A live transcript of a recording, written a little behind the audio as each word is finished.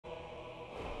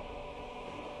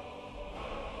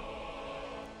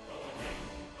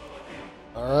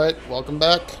Alright, welcome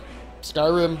back.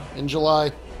 Skyrim in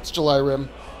July. It's Julyrim.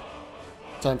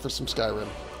 Time for some Skyrim.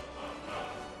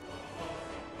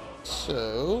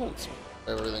 So, let's have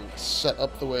everything set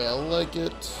up the way I like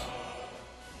it.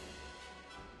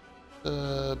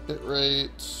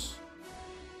 Bitrate.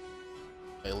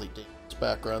 Elite Date's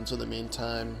backgrounds in the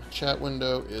meantime. Chat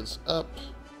window is up.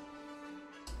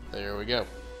 There we go.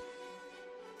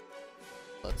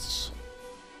 Let's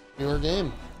do our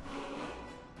game.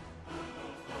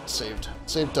 Saved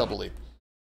doubly.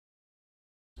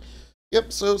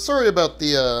 Yep, so sorry about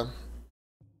the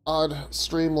odd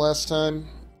stream last time.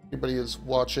 Everybody is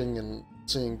watching and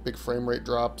seeing big frame rate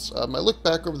drops. I looked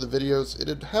back over the videos. It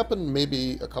had happened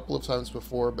maybe a couple of times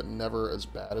before, but never as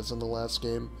bad as in the last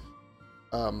game.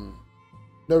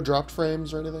 No dropped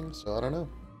frames or anything, so I don't know.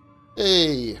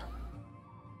 Hey!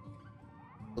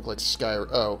 Look like Skyrim.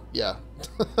 Oh, yeah.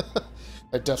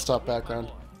 My desktop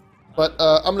background. But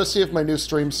I'm going to see if my new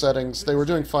stream settings, they were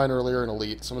doing fine earlier in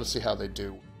Elite, so I'm going to see how they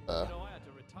do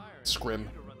Scrim.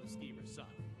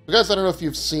 So guys, I don't know if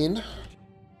you've seen,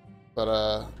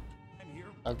 but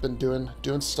I've been doing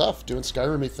stuff, doing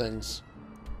Skyrim-y things,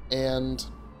 and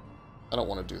I don't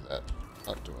want to do that.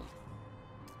 Not doing.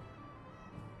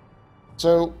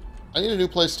 So, I need a new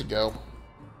place to go.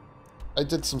 I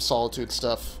did some Solitude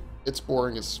stuff. It's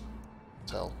boring as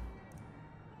hell.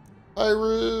 Hi,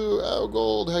 Roo,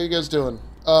 Gold, how you guys doing?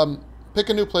 Pick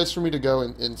a new place for me to go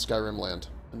in Skyrim land.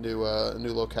 A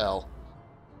new locale.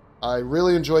 I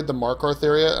really enjoyed the Markarth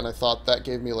area, and I thought that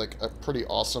gave me, like, a pretty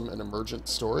awesome and emergent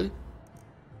story.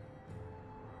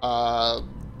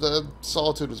 The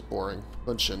Solitude was boring.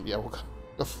 Munchen, yeah,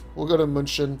 we'll go to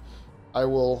Munchen. I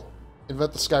will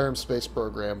invent the Skyrim space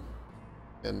program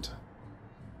and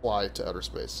fly to outer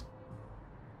space.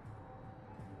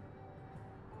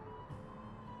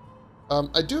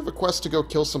 I do have a quest to go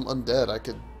kill some undead. I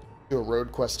could do a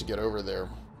road quest to get over there,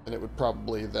 and it would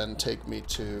probably then take me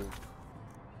to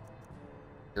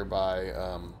nearby,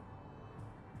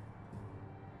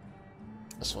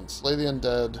 this one, Slay the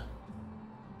Undead.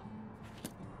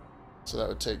 So that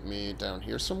would take me down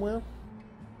here somewhere?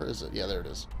 Where is it? Yeah, there it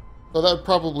is. So that would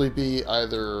probably be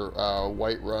either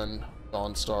Whiterun,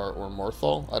 Dawnstar, or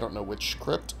Morthal. I don't know which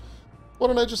crypt. Why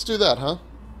don't I just do that, huh?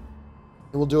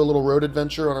 And we'll do a little road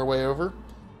adventure on our way over.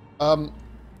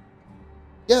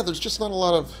 Yeah, there's just not a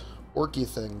lot of orky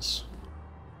things.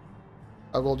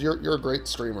 Well, you're a great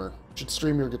streamer. You should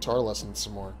stream your guitar lessons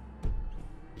some more.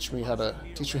 Teach me how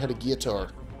to guitar.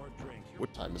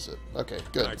 What time is it? Okay,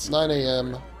 good. It's 9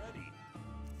 a.m.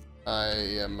 I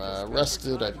am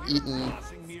rested. I've eaten.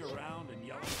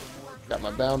 Got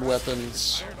my bound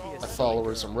weapons. My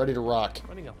followers. I'm ready to rock.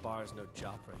 Running a bar is no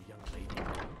job for a young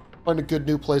lady. Find a good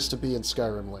new place to be in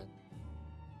Skyrim land.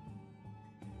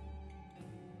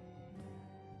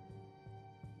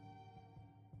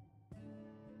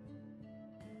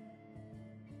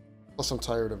 Plus, I'm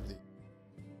tired of the.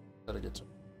 Gotta get to.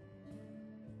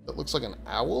 That looks like an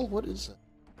owl. What is it?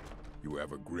 You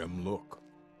have a grim look.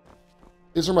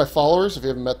 These are my followers. If you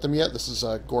haven't met them yet, this is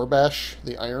Gorbash,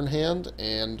 the Iron Hand,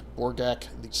 and Borgak,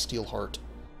 the Steel Heart.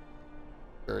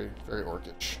 Very, very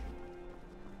orcish.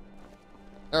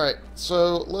 Alright,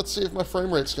 so let's see if my frame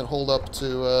rates can hold up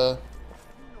to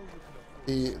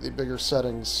the bigger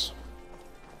settings.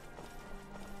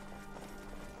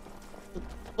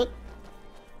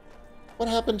 What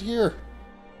happened here?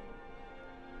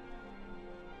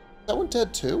 Is that one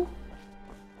dead too?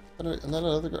 And then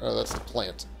another. Oh, that's the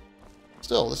plant.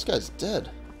 Still, this guy's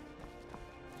dead.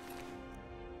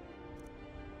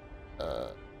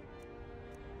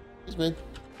 Excuse me.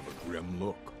 Have a grim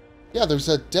look. Yeah, there's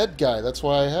a dead guy. That's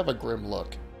why I have a grim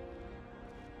look.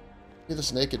 Maybe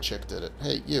this naked chick did it.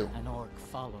 Hey, you. An orc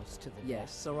follows to the yes,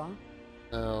 Sarah.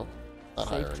 No, not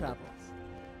Safe hiring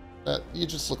travels. you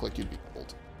just look like you'd be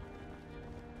cold.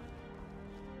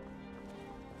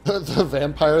 The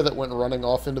vampire that went running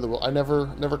off into the woods. I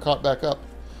never caught back up.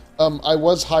 I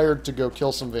was hired to go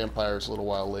kill some vampires a little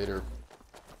while later.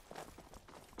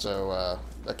 So,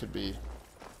 that could be.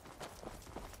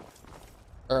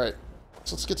 Alright.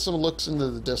 So let's get some looks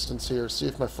into the distance here, see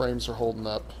if my frames are holding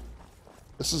up.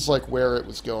 This is like where it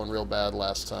was going real bad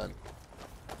last time.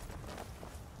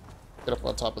 Get up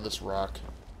on top of this rock.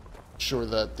 Sure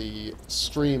that the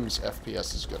stream's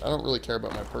FPS is good. I don't really care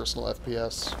about my personal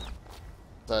FPS.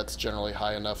 That's generally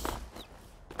high enough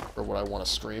for what I want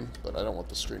to stream, but I don't want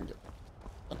the stream to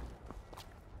get...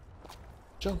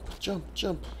 Jump, jump,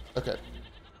 jump. Okay.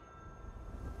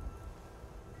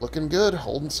 Looking good,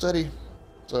 holding steady.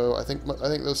 So I think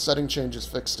those setting changes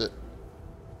fixed it.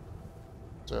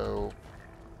 So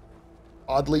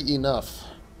oddly enough,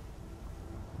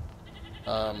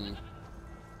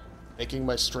 making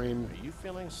my stream Are you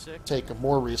feeling sick? take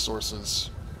more resources,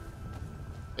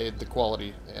 aid the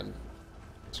quality, and...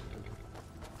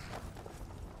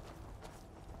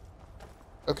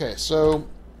 Okay, so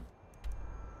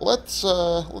let's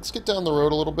get down the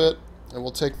road a little bit, and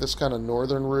we'll take this kind of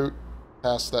northern route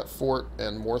past that fort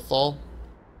and Morthal,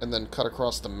 and then cut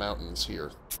across the mountains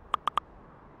here.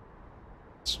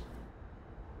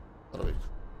 That'll be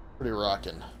pretty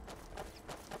rockin'.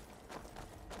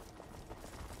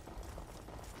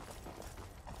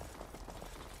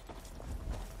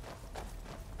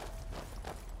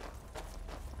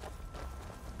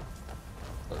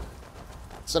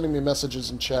 Sending me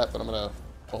messages in chat, but I'm gonna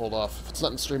hold off. If it's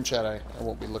not in stream chat, I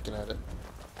won't be looking at it.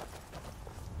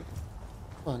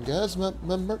 Come on, guys, my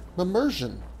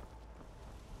immersion.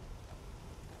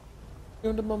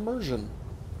 Go into my immersion.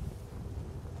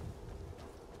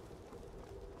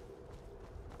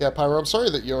 Yeah, Pyro, I'm sorry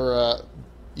that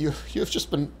you've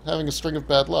just been having a string of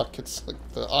bad luck. It's like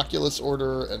the Oculus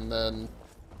order, and then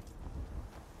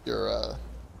your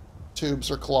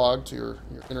tubes are clogged, your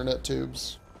internet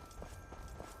tubes.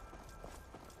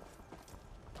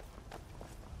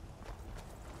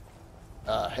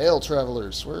 Hail,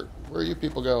 travelers. Where are you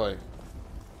people going?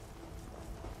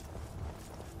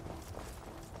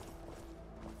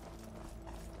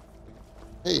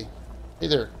 Hey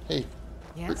there. Hey,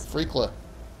 Yes? Freakla.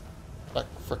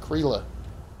 Freakrila.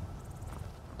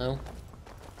 No?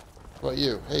 What about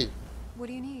you? Hey. What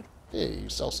do you need? Hey, you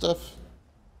sell stuff?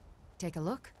 Take a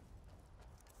look.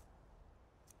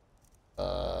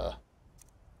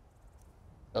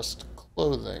 Just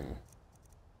clothing.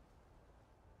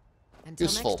 Until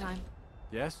Useful. next time.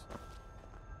 Yes?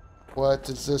 What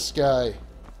is this guy?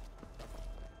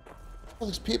 Oh,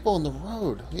 there's people on the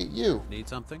road. Hey, you. Need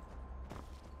something?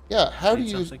 Yeah, how do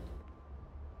Need you... something?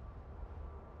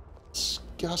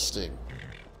 Disgusting.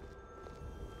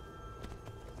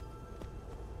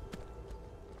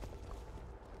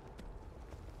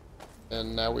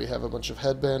 And now we have a bunch of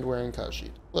headband wearing Khajiit.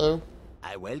 Hello.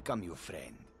 I welcome you,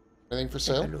 friend. Anything for Take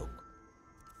sale? a look.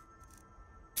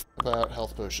 About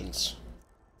health potions.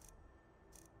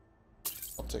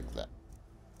 I'll take that.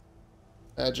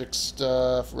 Magic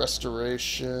stuff,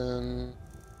 restoration.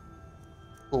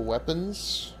 Cool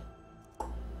weapons.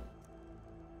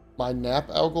 My nap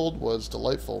Algold was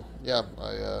delightful. Yeah,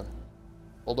 I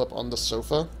pulled up on the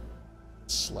sofa,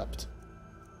 slept.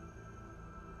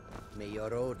 May your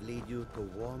road lead you to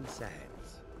warm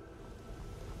sands.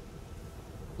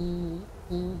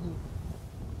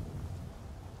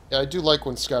 Yeah, I do like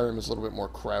when Skyrim is a little bit more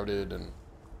crowded and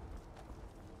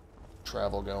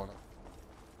travel going on.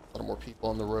 A lot more people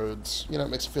on the roads. You know, it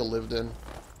makes you feel lived in.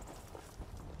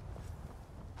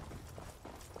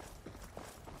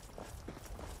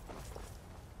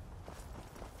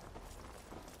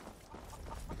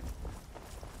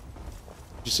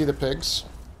 Did you see the pigs?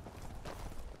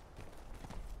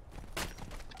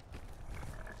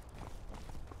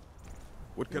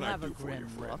 What can I do for you,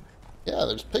 friend? Yeah,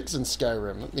 there's pigs in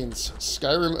Skyrim. That means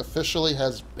Skyrim officially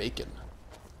has bacon.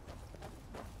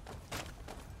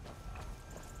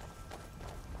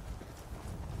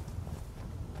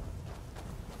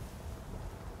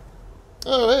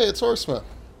 Oh, hey, it's Orsma.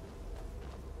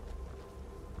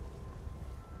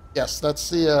 Yes,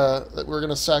 that's the, that we're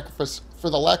gonna sacrifice,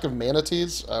 for the lack of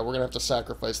manatees, we're gonna have to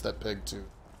sacrifice that pig to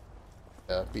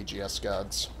BGS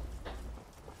gods.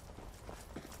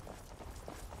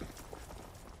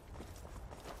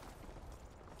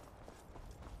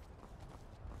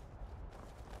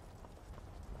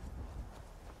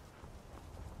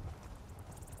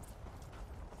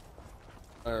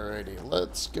 Alrighty,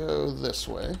 let's go this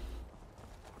way.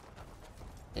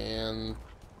 And...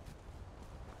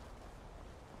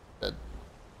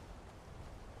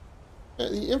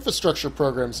 the infrastructure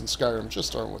programs in Skyrim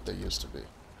just aren't what they used to be.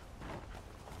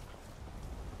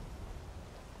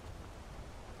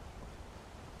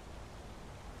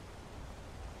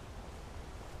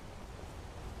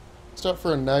 Just out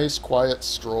for a nice, quiet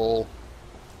stroll.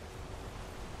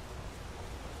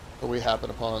 But we happen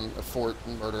upon a fort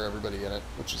and murder everybody in it,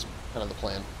 which is kind of the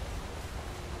plan.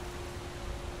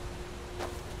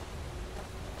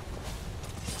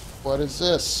 What is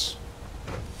this?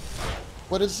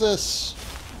 What is this?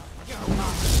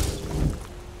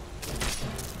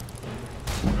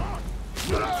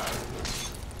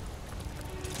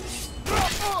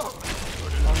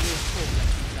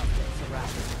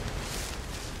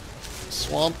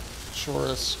 Swamp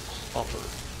Chorus Hopper.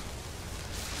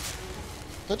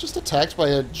 Is that just attacked by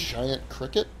a giant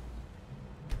cricket?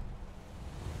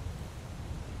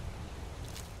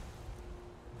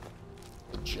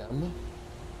 A gem?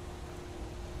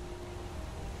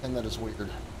 And that is weird.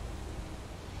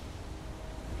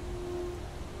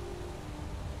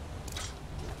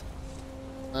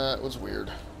 That was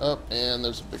weird. Oh, and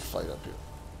there's a big fight up here.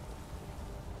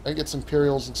 I get some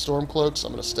Imperials and Stormcloaks,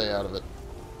 I'm gonna stay out of it.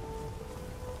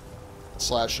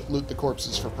 / loot the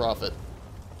corpses for profit.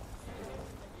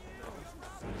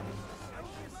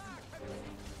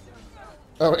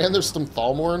 Oh, and there's some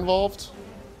Thalmor involved?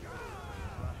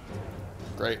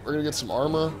 Great, we're gonna get some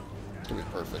armor. It's gonna be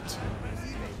perfect.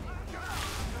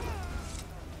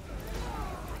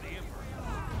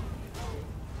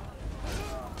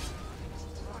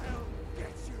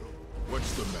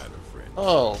 What's the matter, friend?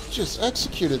 Oh, just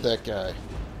executed that guy.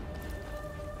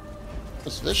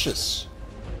 That's vicious.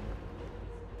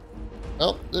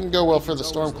 Well, didn't go well for the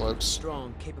Stormcloaks.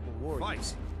 Strong, capable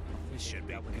warriors. This should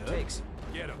be what it takes.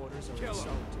 Get him. Orders are Kill him.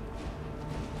 insulting.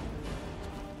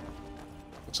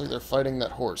 Looks like they're fighting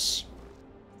that horse.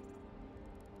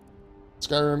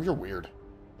 Skyrim, you're weird.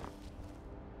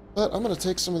 But I'm gonna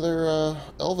take some of their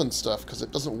elven stuff, because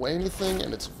it doesn't weigh anything,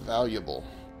 and it's valuable.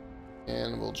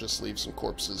 And we'll just leave some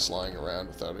corpses lying around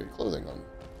without any clothing on.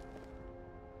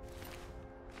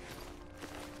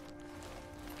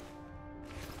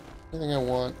 Anything I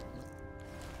want.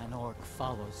 An orc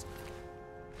follows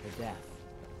the death.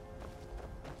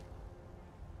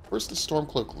 Where's the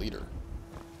Stormcloak leader?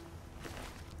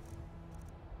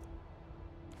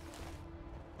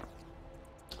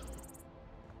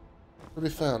 To be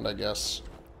found, I guess.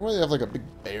 Why do they have like a big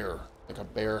bear? Like a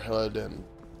bear head and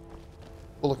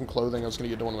cool-looking clothing. I was gonna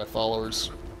get to one of my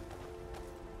followers.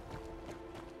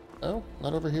 Oh,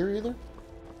 not over here either?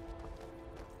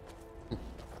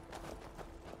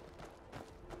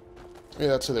 Maybe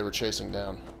that's who they were chasing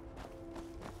down.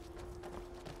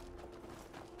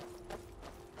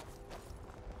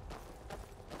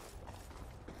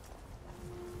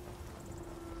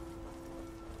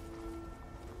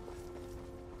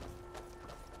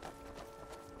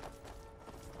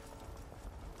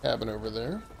 Cabin over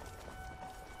there.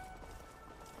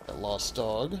 That lost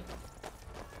dog.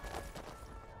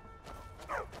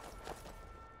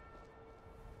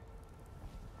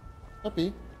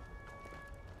 Puppy.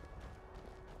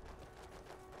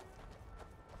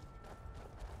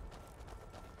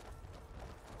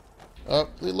 Oh,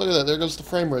 look at that. There goes the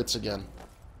frame rates again.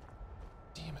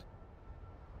 Damn it.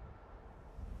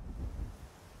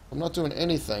 I'm not doing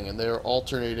anything, and they're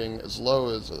alternating as low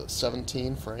as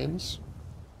 17 frames.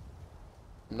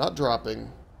 I'm not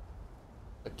dropping.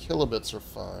 The kilobits are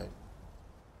fine.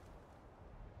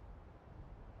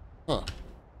 Huh.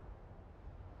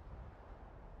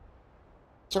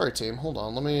 Sorry, team. Hold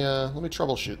on. Let me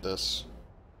troubleshoot this.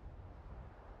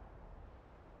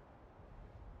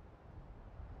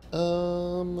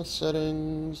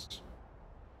 Settings.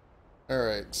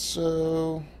 Alright,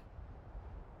 so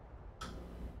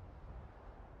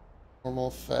normal,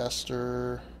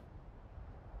 faster.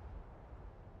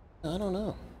 I don't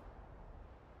know.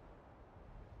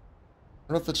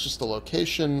 I don't know if it's just the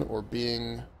location or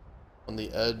being on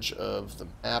the edge of the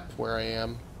map where I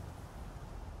am.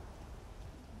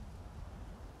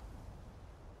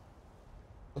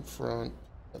 Up front,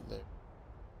 and there.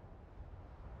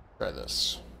 Try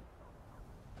this.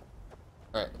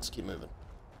 Alright, let's keep moving.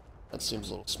 That seems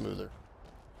a little smoother.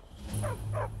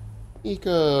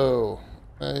 Eco!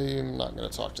 I'm not going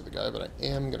to talk to the guy, but I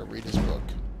am going to read his book.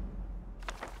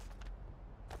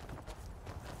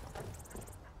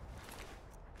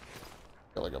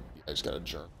 I just got a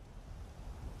journal.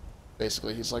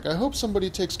 Basically, he's like, I hope somebody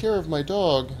takes care of my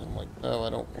dog. I'm like, no, I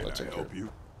don't want to take care of you.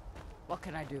 What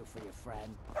can I do for you,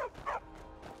 friend?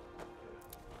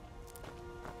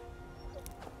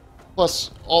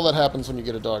 Plus, all that happens when you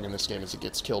get a dog in this game is it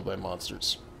gets killed by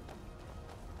monsters.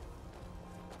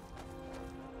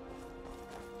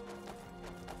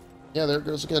 Yeah, there it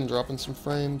goes again, dropping some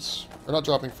frames. Or not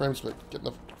dropping frames, but getting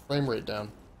the frame rate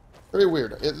down. Very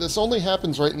weird. This only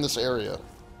happens right in this area.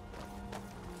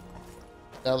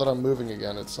 Now that I'm moving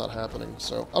again, it's not happening,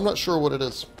 so I'm not sure what it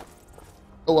is.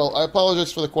 Oh well, I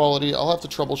apologize for the quality. I'll have to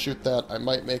troubleshoot that. I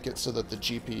might make it so that the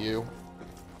GPU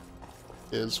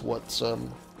is what's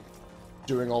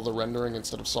doing all the rendering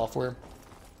instead of software.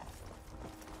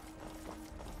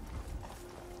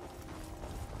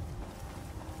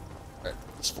 Alright,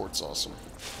 this fort's awesome.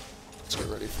 Let's get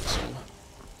ready for some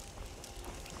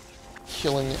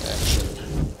killing action.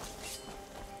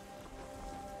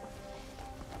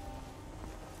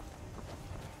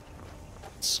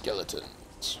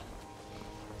 Skeletons.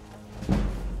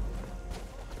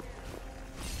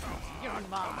 You're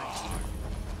mine.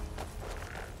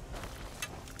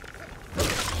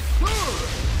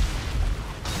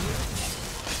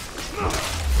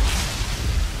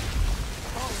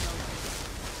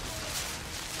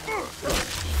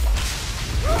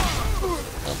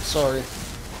 I'm sorry.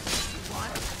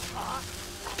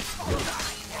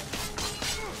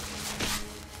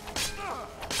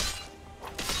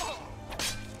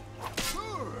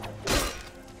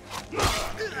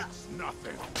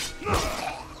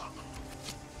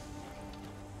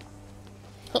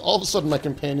 All of a sudden, my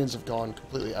companions have gone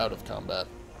completely out of combat.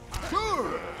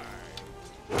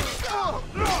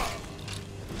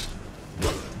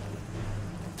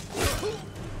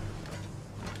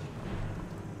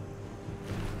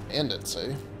 Bandits,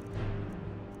 eh?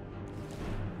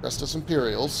 Rest us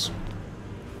Imperials.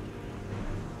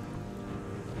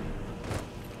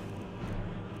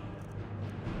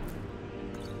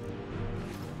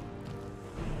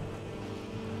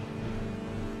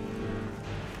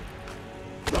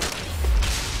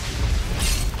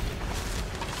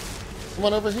 Come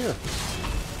on over here.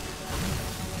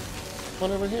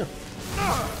 Come on over here.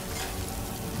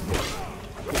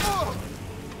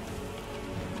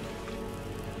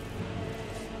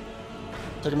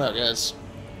 Take him out, guys.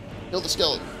 Kill the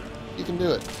skeleton. You can do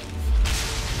it.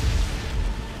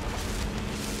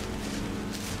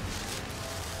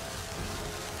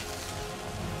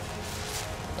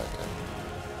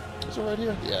 Okay. Is it right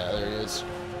here? Yeah, there he is.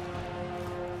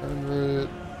 100.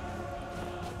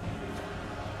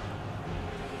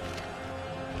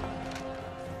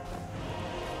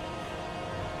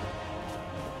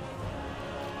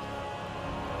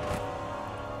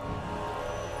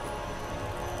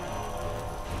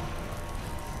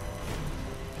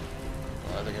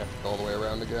 I think I have to go all the way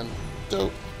around again.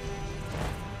 Dope.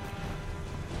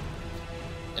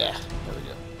 Yeah, there we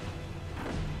go.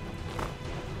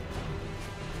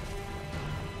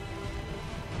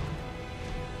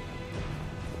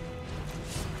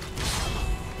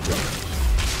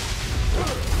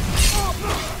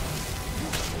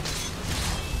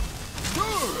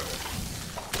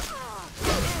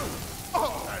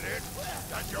 That it?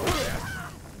 That's your best.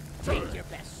 Take your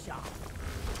best shot.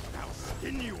 I'll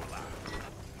skin you alive.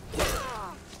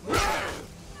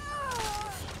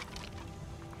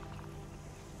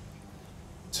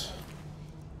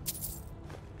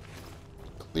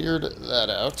 Cleared that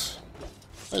out.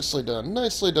 Nicely done.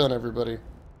 Nicely done, everybody.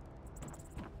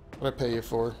 What'd I pay you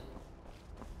for?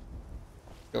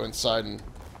 Go inside and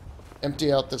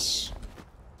empty out this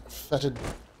fetid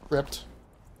crypt.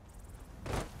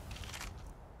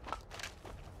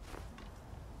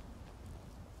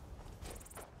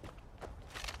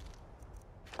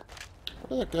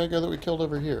 Where did that guy go that we killed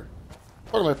over here?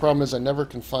 Part of my problem is I never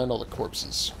can find all the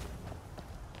corpses.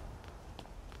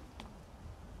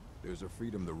 There's a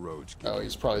freedom the roads give Oh, you.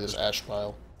 he's probably this ash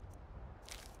pile.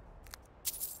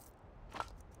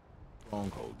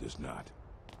 Stronghold does not.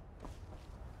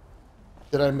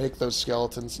 Did I make those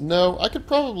skeletons? No, I could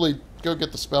probably go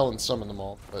get the spell and summon them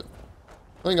all, but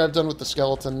the thing I've done with the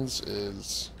skeletons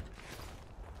is...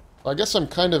 Well, I guess I'm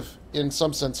kind of, in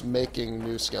some sense, making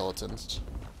new skeletons.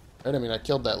 Right? I mean, I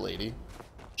killed that lady.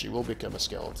 She will become a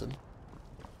skeleton.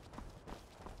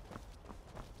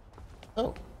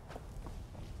 Oh.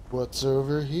 What's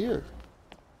over here?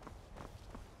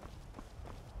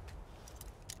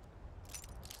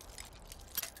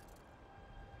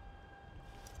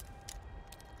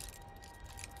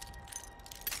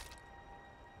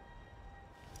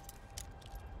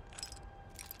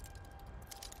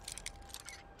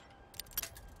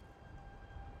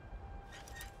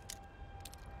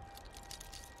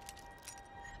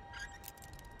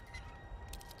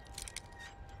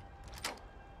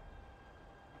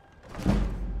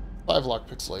 Five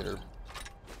lockpicks later.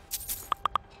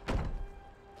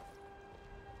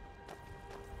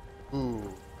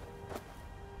 Ooh.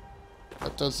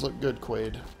 That does look good,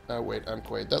 Quade. Oh, wait, I'm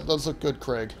Quade. That does look good,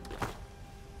 Craig.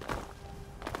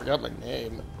 Forgot my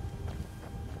name.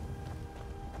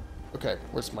 Okay,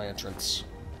 where's my entrance?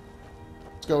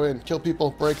 Let's go in, kill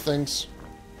people, break things.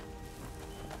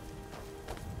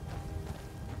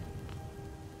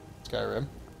 Skyrim.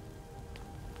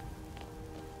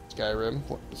 Skyrim,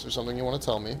 is there something you want to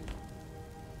tell me?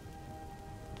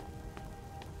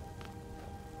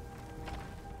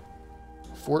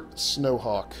 Fort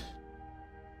Snowhawk.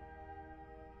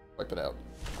 Wipe it out.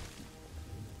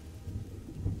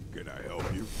 Can I help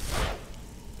you?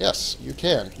 Yes, you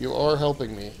can. You are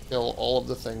helping me kill all of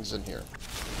the things in here.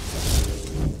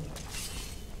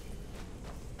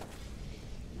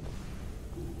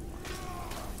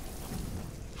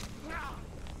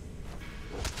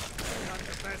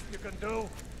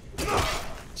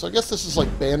 So I guess this is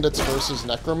like bandits versus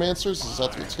necromancers. Is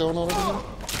that what's going on over here?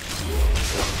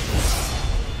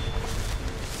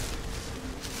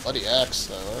 Bloody axe,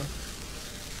 though, huh?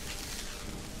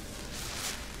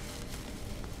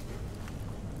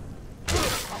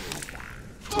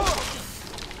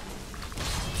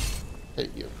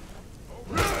 Hate you.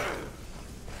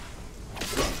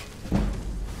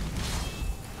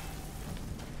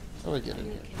 How do I get in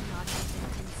here? Cannot even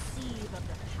conceive of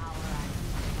the power I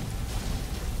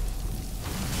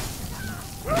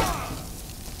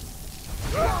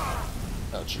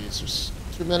Ah, jeez, there's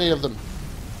too many of them.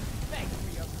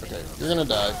 Okay, you're gonna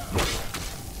die.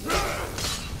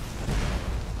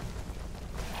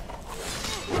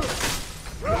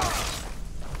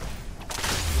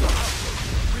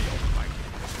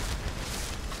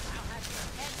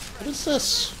 What is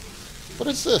this? What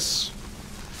is this?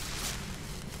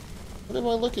 What am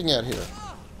I looking at here?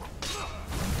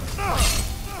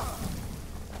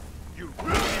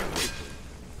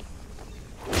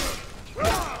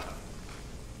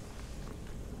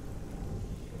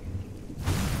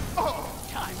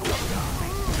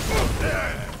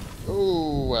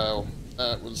 Oh, wow.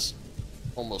 That was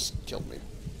almost killed me.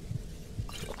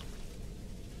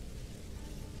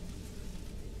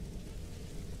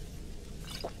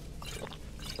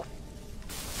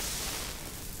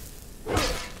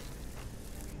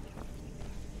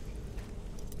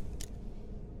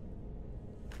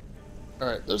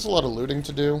 Alright, there's a lot of looting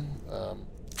to do. We'll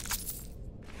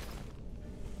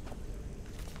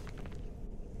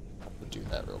do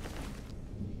that real quick.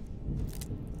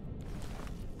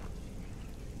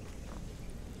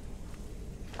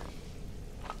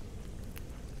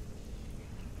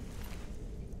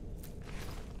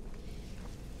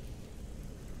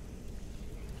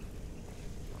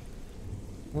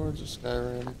 Lords of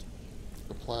Skyrim,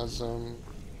 the Plasm,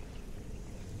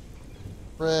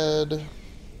 Red.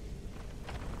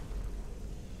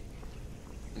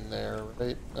 In there,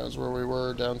 right? That was where we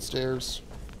were, downstairs.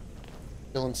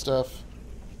 Killing stuff.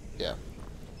 Yeah.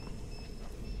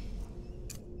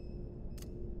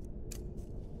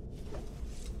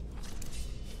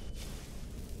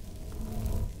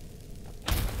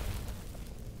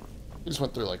 We just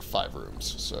went through like 5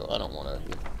 rooms, so I don't want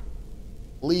to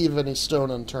leave any stone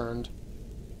unturned.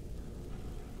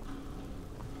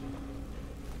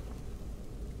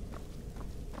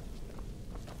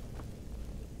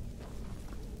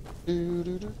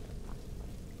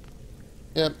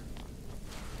 Yep.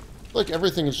 Like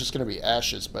everything is just going to be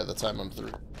ashes by the time I'm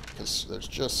through, because there's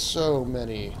just so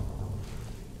many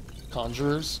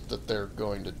conjurers that they're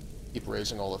going to keep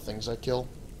raising all the things I kill.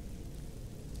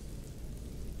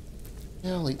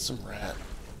 Yeah, I'll eat some rat.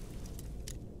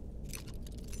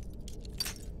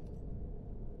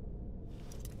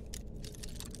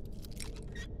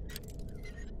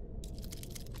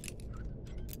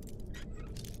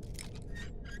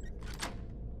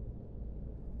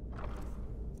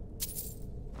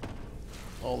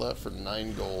 All that for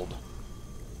 9 gold.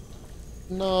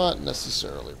 Not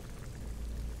necessarily.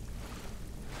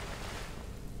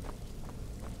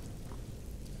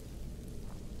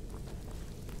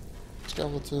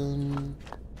 Skeleton.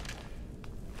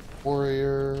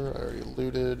 Warrior. I already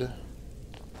looted. Is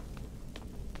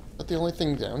that the only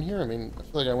thing down here? I mean, I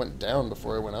feel like I went down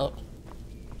before I went up.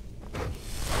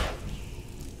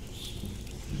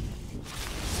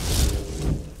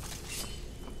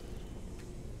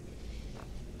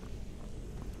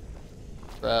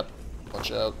 Crap.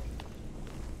 Watch out.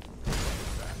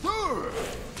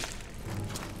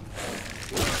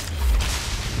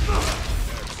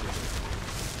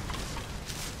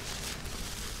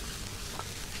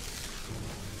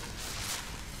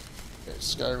 Okay,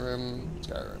 Skyrim.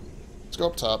 Let's go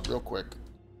up top real quick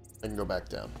and go back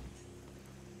down.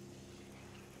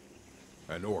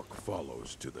 An orc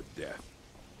follows to the death.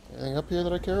 Anything up here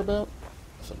that I care about?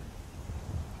 Nothing.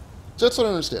 So that's what I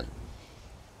understand.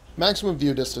 Maximum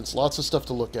view distance, lots of stuff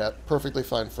to look at, perfectly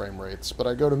fine frame rates, but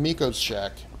I go to Miko's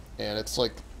shack, and it's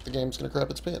like the game's gonna crap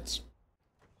its pants.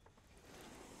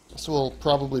 This will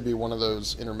probably be one of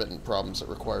those intermittent problems that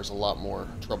requires a lot more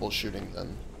troubleshooting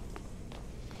than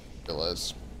I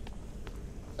realize.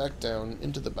 Back down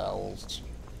into the bowels.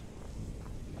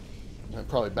 And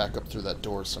probably back up through that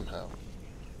door somehow.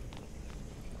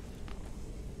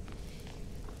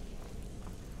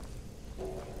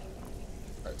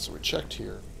 Alright, so we checked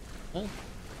here. Okay.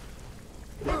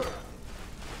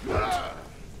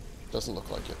 Doesn't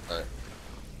look like it. Alright.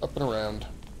 Up and around.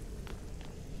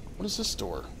 What is this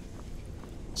door?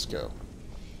 Let's go.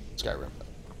 Skyrim.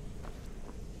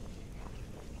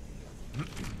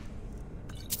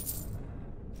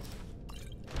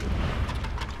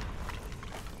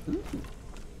 Ooh.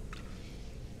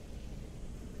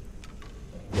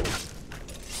 Is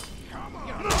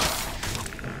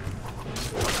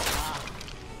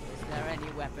there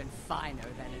any weapon finer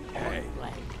than an orc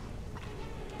blade?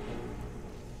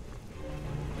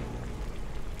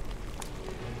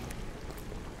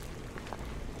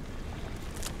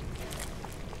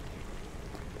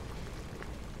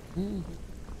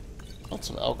 Lots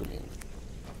of alchemy.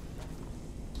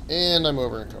 And I'm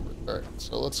over encumbered. Alright,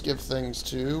 so let's give things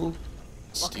to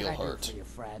What can I do Steelheart. for you,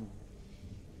 friend?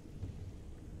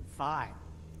 Fine.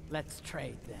 Let's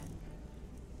trade then.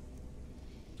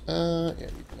 Yeah,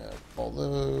 you can have all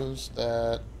those.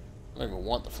 That I don't even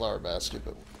want the flower basket,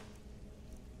 but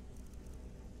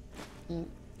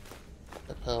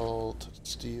pelt,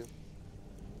 steel.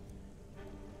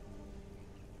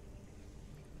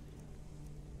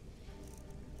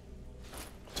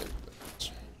 Take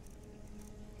that.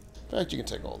 In fact, you can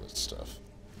take all this stuff.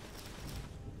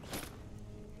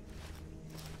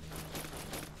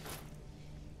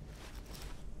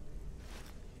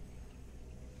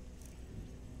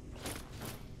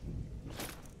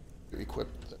 Equip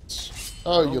this.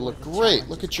 Oh, you look great.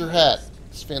 Look at your hat.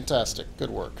 It's fantastic.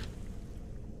 Good work.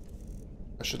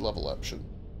 I should level up, should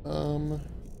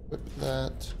equip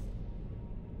that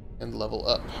and level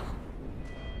up.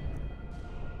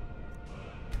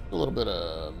 A little bit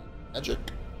of magic.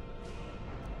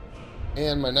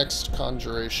 And my next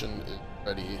conjuration is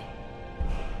ready.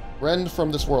 Rend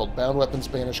from this world. Bound weapons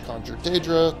banish conjure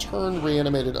Daedra. Turn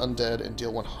reanimated undead and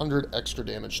deal 100 extra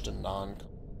damage to non.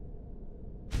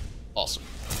 Awesome.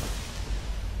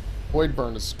 Void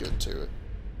burn is good too.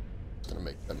 It's gonna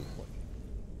make them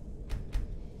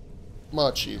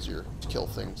much easier to kill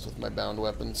things with my bound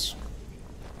weapons.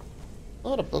 A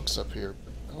lot of books up here,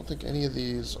 but I don't think any of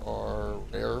these are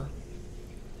rare.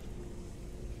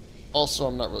 Also,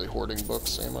 I'm not really hoarding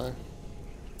books, am I?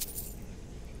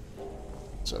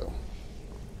 So,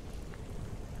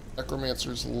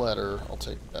 Necromancer's Letter, I'll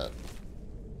take that.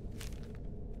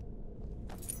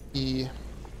 E.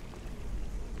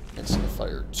 Instant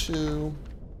Fire 2.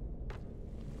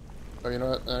 Oh, you know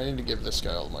what? I need to give this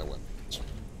guy all my weapons.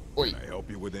 Oi. Can I help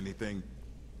you with anything?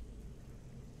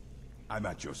 I'm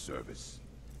at your service.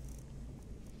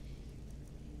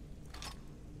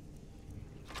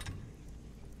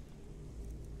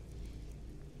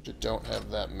 You don't have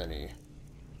that many.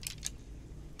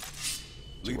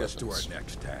 Lead us to our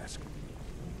next task.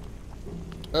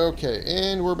 Okay,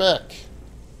 and we're back.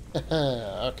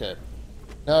 Okay.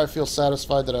 Now I feel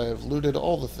satisfied that I have looted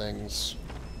all the things.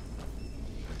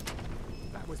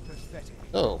 That was pathetic.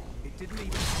 Oh. It didn't even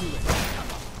do it.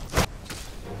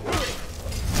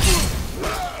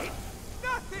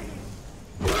 Nothing!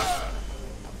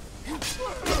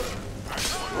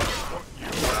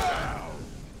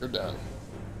 You're done.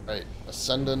 Right.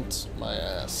 Ascendant, my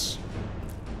ass.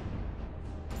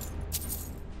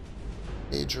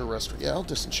 Major Rest. Yeah, I'll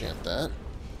disenchant that.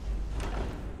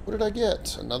 What did I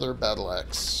get? Another battle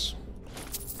axe.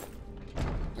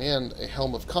 And a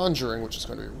Helm of Conjuring, which is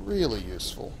going to be really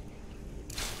useful.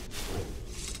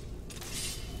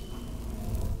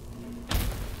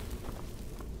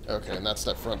 Okay, and that's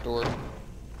that front door.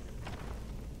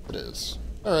 It is.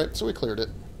 Alright, so we cleared it.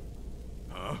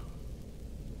 Huh?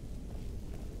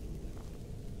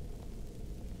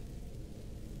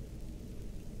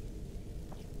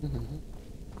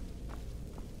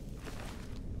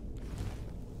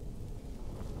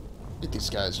 Get these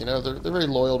guys, you know, they're very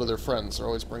loyal to their friends. They're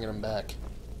always bringing them back.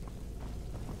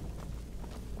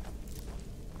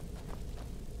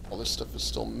 All this stuff is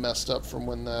still messed up from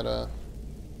when that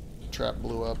trap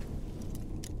blew up.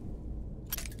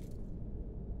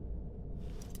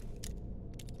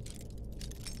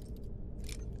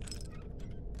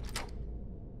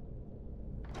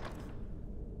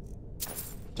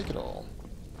 Take it all.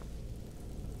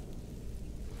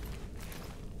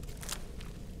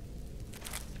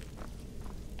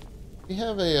 Do we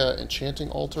have a enchanting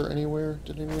altar anywhere?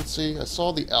 Did anyone see? I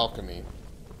saw the alchemy.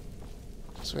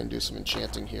 So we can do some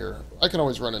enchanting here. I can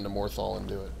always run into Morthal and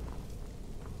do it.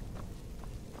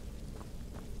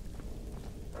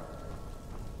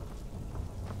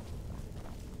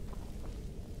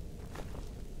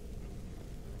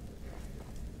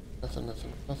 Nothing,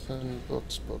 nothing, nothing.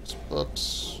 Books, books,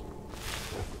 books.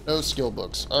 No skill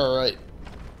books. Alright.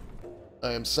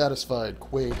 I am satisfied.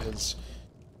 Quade has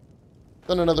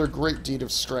done another great deed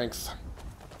of strength.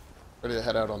 Ready to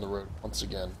head out on the road once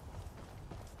again.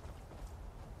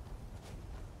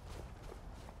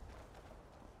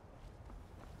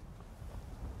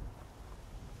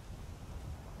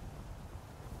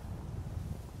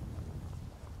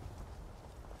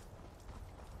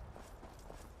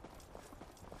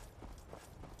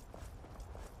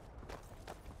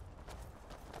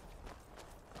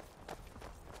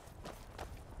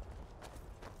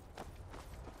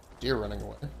 Deer running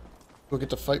away. We'll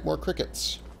get to fight more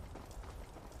crickets.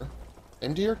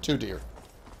 Same deer? 2 deer.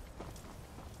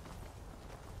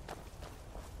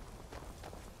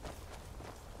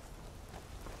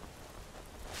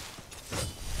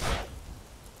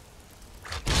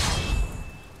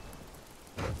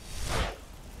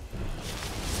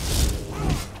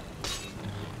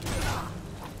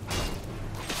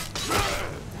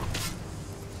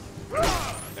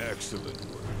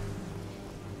 work.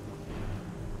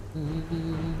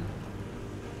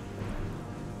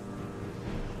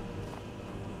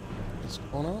 What's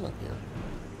going on up here?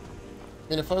 I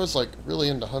mean, if I was, like, really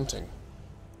into hunting.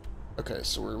 Okay,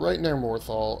 so we're right near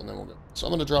Morthal, and then we'll go. So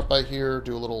I'm going to drop by here,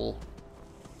 do a little...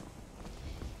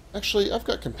 Actually, I've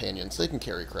got companions. They can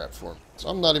carry crap for me. So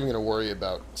I'm not even going to worry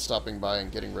about stopping by and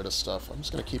getting rid of stuff. I'm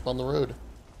just going to keep on the road.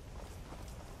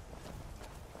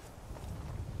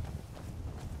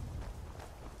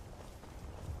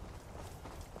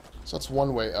 So that's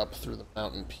one way up through the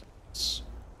mountain peaks.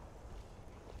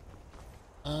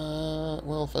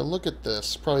 Well, if I look at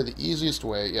this, probably the easiest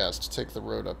way, yeah, is to take the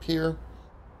road up here.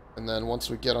 And then once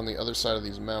we get on the other side of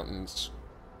these mountains,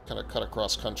 kind of cut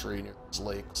across country near these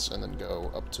lakes, and then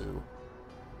go up to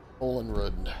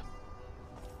Olenrud.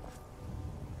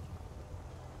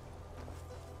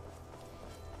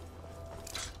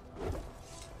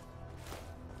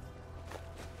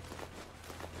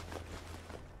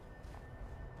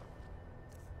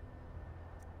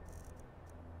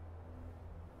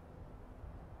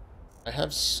 I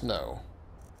have snow.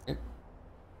 Okay.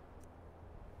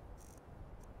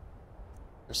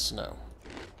 There's snow.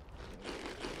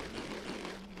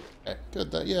 Okay,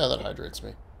 good. Yeah, that hydrates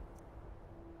me.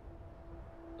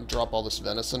 Drop all this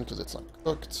venison because it's not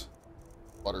cooked.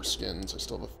 Water skins. I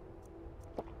still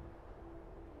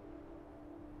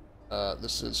have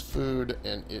this is food,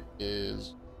 and it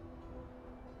is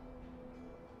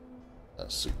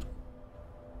soup.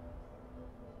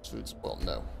 This food's, well,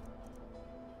 no.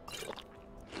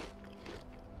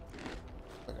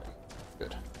 Okay,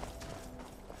 good.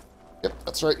 Yep,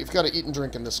 that's right. You've got to eat and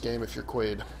drink in this game if you're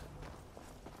Quade.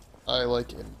 I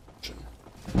like emotion.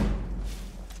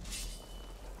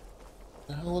 What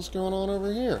the hell is going on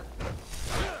over here?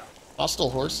 Hostile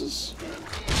horses?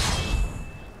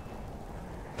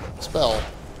 Spell.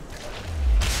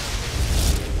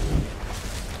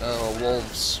 Oh,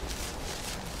 wolves.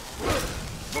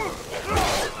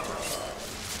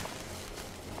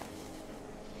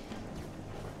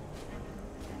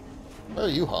 Why are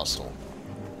you hostile?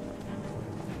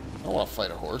 I don't want to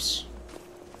fight a horse.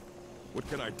 What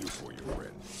can I do for you,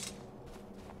 friend?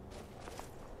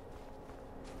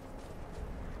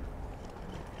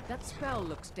 That spell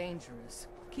looks dangerous.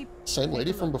 Same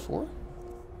lady from before?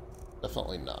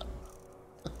 Definitely not.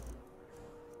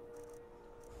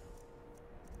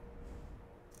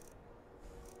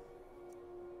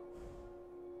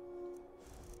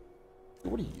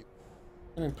 What are you?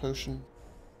 Healing potion.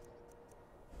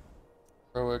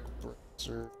 Heroic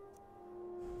bracer.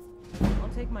 I'll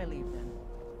take my leave then.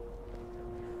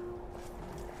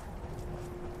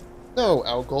 No,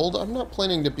 Algold, I'm not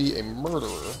planning to be a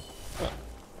murderer. Huh.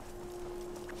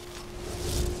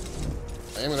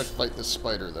 I am gonna fight this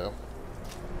spider, though.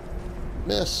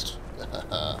 Missed.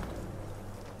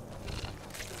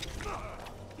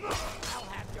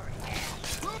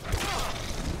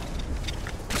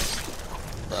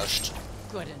 Crushed.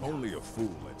 Good enough. Only a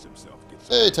fool lets himself get...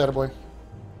 Hey, Tattaboy.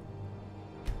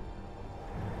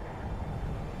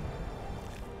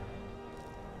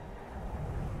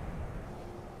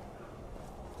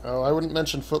 Oh, I wouldn't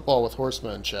mention football with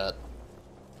horsemen in chat.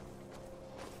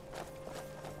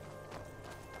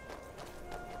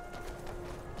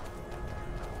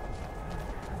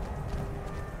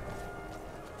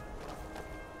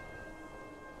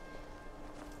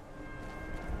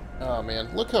 Oh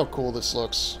man, look how cool this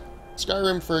looks.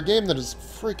 Skyrim, for a game that is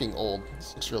freaking old,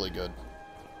 this looks really good.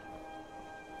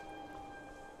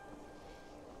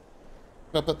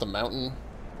 Up at the mountain,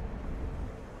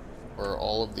 where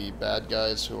all of the bad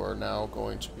guys who are now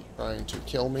going to be trying to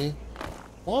kill me.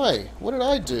 Why? What did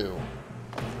I do?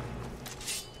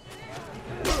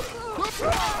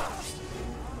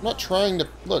 I'm not trying to...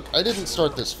 Look, I didn't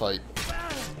start this fight.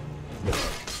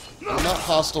 I'm not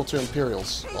hostile to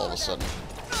Imperials all of a sudden.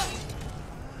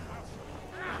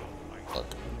 Look,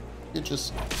 you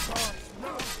just...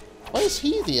 Why is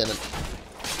he the enemy?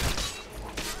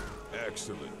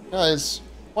 Excellent. Guys,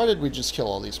 why did we just kill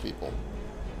all these people?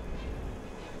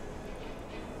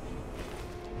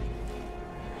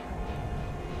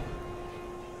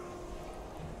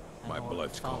 My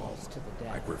blood's calm. To the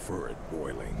I death. prefer it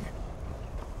boiling.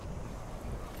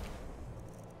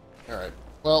 Alright.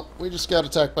 Well, we just got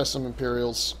attacked by some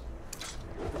Imperials.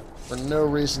 For no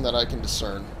reason that I can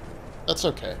discern. That's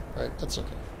okay, right? That's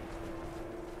okay.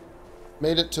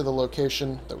 Made it to the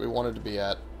location that we wanted to be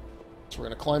at. So we're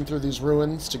going to climb through these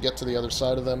ruins to get to the other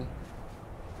side of them.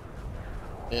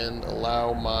 And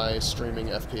allow my streaming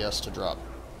FPS to drop.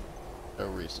 No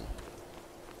reason.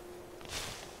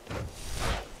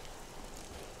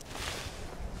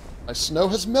 My snow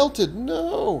has melted!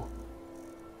 No!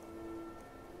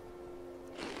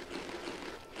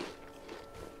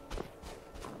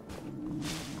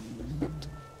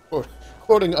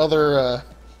 quoting other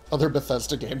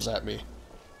Bethesda games at me.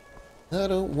 I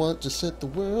don't want to set the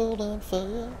world on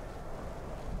fire.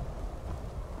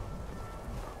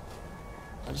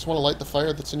 I just want to light the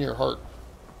fire that's in your heart.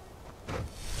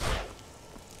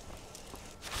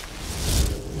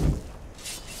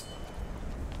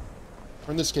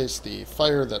 Or in this case, the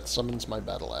fire that summons my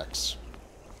battle axe.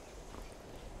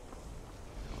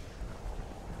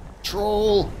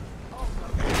 Troll!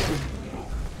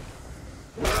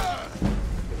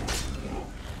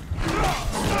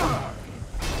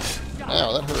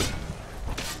 Ow, that hurt.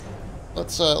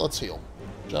 Let's heal,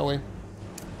 shall we?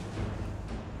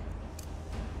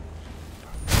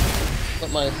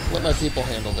 Let my people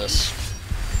handle this.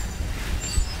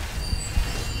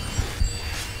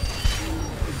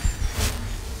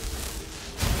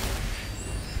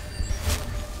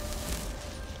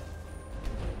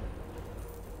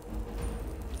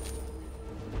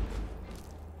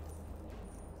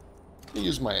 I'll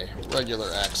use my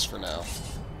regular axe for now,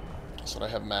 so that I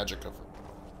have magic over.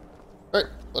 Alright,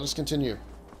 let us continue.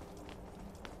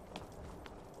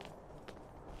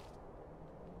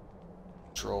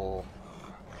 Troll.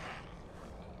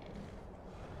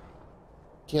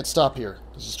 Can't stop here.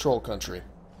 This is troll country.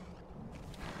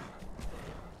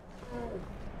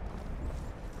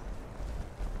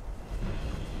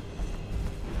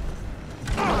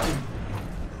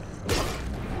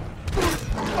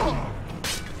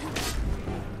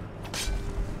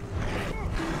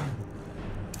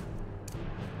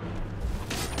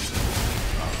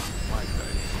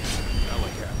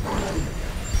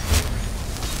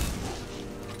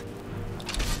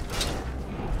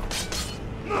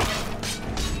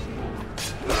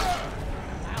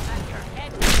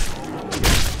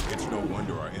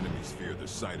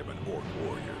 Sight of an orc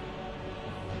warrior.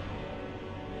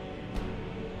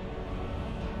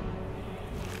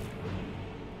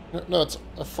 No, it's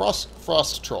a frost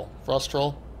troll. Frost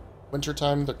troll.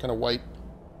 Wintertime, they're kind of white.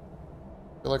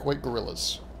 They're like white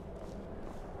gorillas.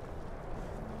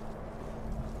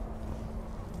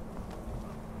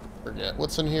 Forget.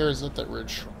 What's in here? Is it that ridge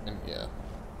shrine? Yeah.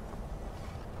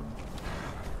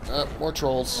 More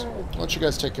trolls. Why don't you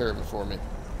guys take care of it for me?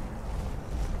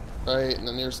 Right, and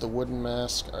then there's the wooden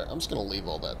mask. Alright, I'm just gonna leave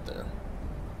all that there.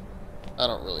 I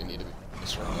don't really need to be doing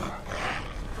this right now.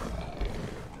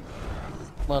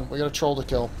 Come on, we got a troll to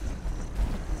kill.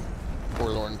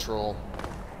 Forlorn troll.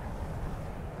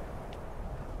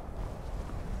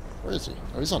 Where is he?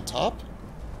 Oh, he's on top?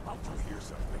 I'll hear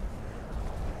something.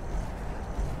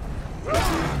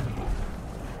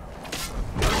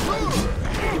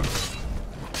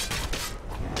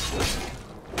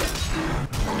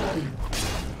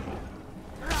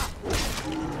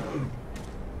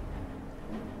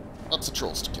 Lots of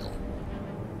trolls to kill.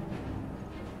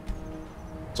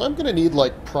 So I'm gonna need,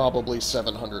 like, probably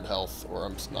 700 health, or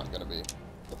I'm just not gonna be,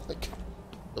 like,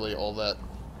 really all that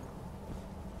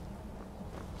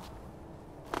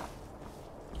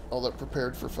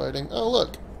prepared for fighting. Oh,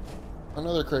 look!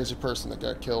 Another crazy person that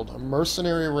got killed. A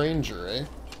mercenary ranger, eh?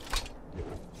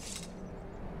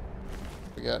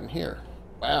 What we got in here?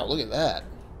 Wow, look at that.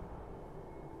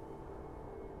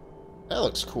 That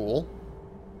looks cool.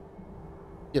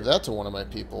 Give that to one of my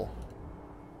people.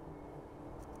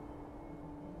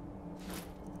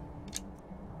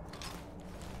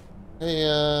 Hey,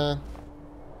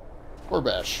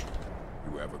 Corbash.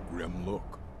 You have a grim look.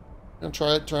 Gonna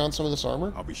try on some of this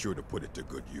armor? I'll be sure to put it to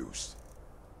good use.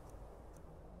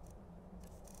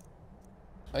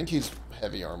 I think he's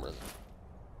heavy armor.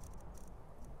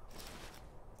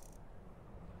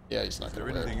 Yeah, he's not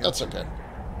gonna wear it. That's okay.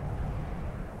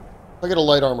 If I get a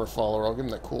light armor follower, I'll give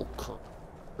him that cool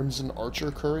Crimson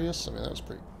Archer Curious. I mean, that was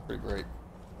pretty great.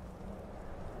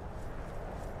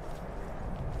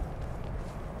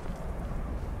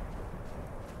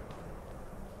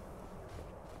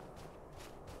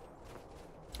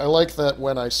 I like that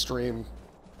when I stream,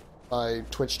 my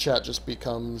Twitch chat just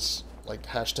becomes, like,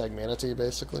 hashtag manatee,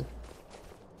 basically.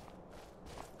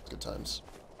 Good times.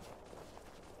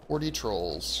 40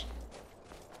 trolls.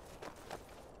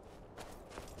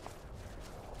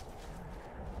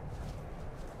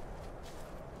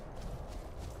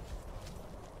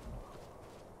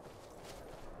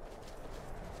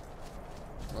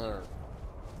 Alright.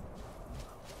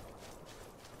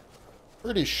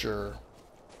 Pretty sure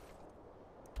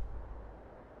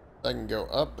I can go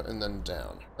up and then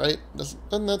down, right?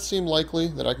 Doesn't that seem likely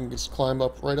that I can just climb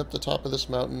up right up the top of this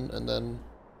mountain and then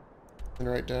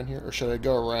right down here? Or should I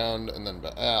go around and then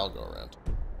back? I'll go around.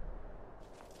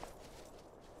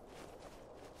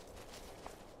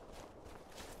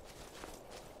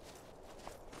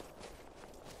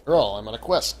 After all, I'm on a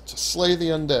quest to slay the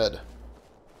undead.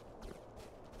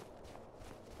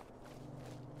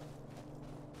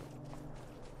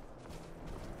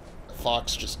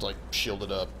 hawks just, like,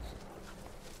 shielded up.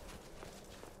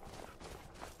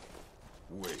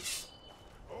 Wait.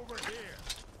 Over here.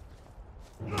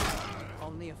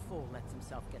 Only a fool lets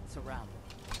himself get surrounded.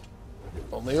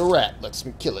 Only a rat lets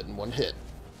me kill it in one hit.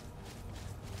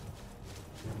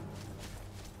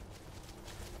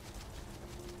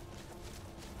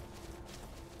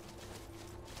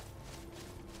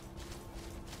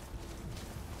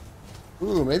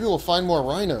 Ooh, maybe we'll find more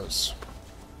rhinos.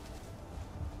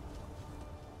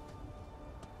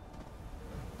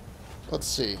 Let's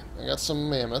see. I got some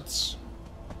mammoths.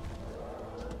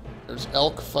 There's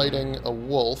elk fighting a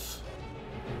wolf.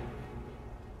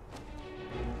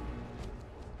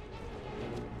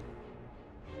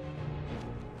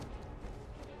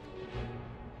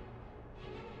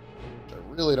 I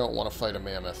really don't want to fight a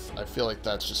mammoth. I feel like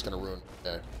that's just going to ruin the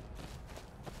day.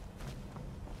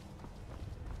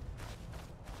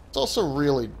 It's also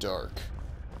really dark.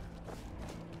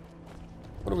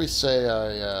 What do we say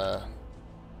I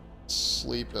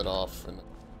sleep it off in a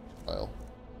while?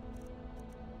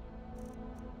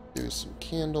 Do some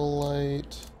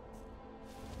candlelight.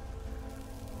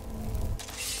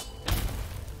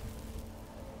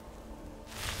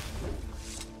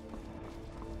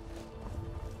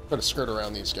 Try to skirt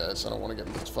around these guys. I don't want to get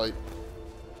in this fight.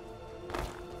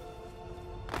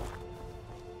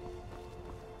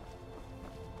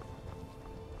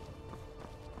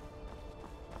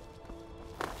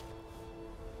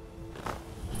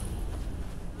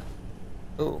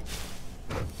 Oh.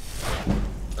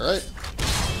 Alright.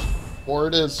 Or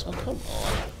it is. Oh, come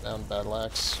on. Down, battle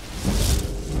axe.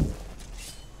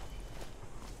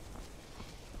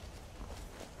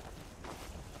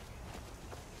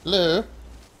 Hello?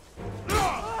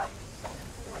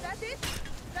 That's it?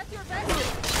 That's your best?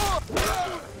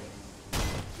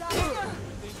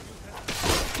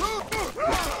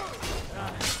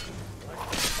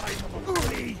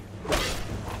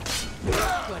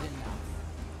 Good enough.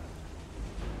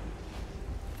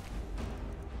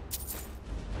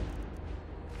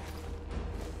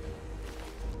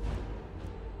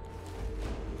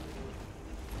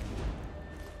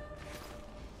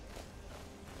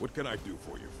 What can I do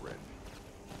for you, friend?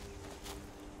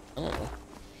 I don't know.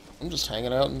 I'm just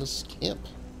hanging out in this camp.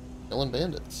 Killing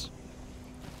bandits.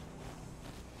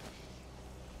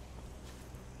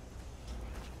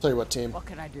 Tell you what, team. What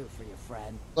can I do for you,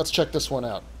 friend? Let's check this one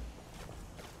out.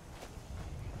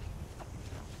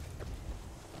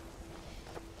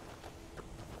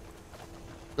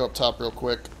 Go up top real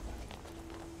quick.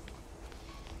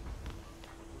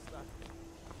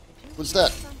 What's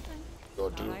that?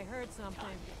 Go do. I heard something.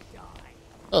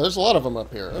 Oh, there's a lot of them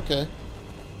up here. Okay.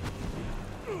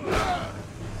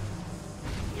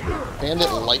 Bandit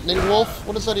lightning wolf?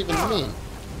 What does that even mean?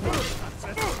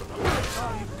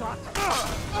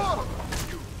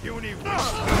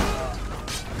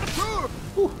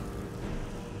 Whew.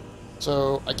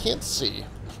 So, I can't see.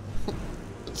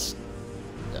 It's...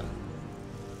 yeah.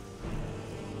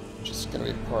 Just gonna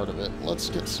be part of it. Let's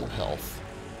get some health.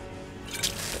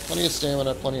 Plenty of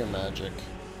stamina, plenty of magic.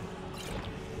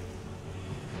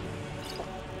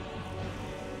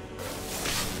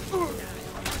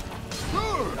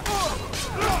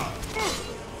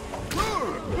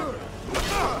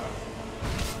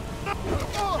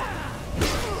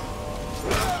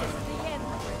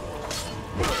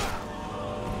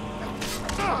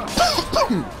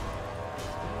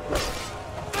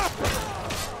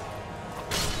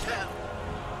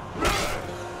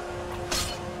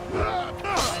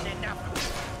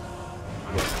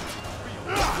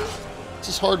 This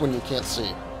is hard when you can't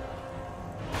see.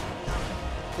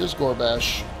 Here's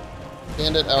Gorbash.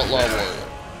 Bandit Outlaw Warrior.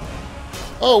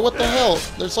 Oh, what the hell?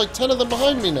 There's like 10 of them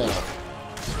behind me now.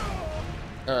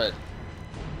 Alright.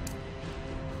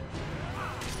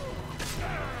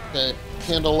 Okay,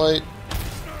 candlelight.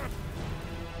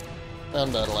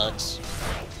 Found battle axe.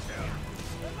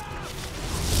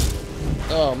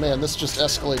 Oh man, this just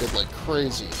escalated like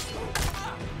crazy.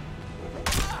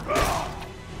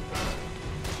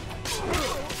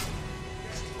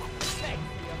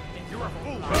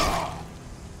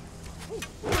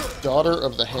 Daughter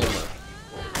of the Hammer.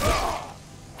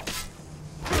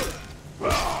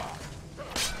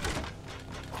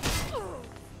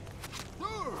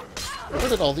 Where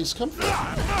did all these come from?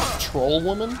 Troll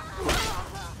woman?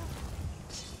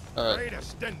 Alright.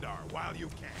 While you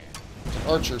can.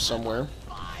 Archer somewhere.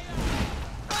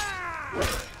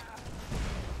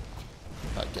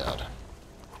 My god.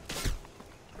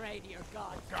 Pray to your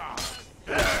God.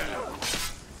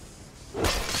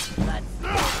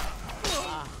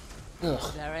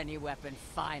 Is there any weapon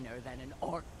finer than an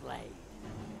orc blade?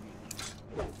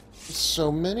 There's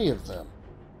so many of them.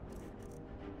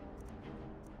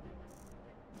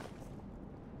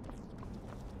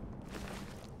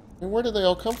 I mean, where did they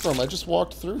all come from? I just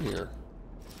walked through here.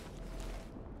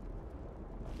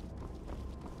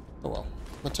 Oh well.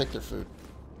 I'm gonna take their food.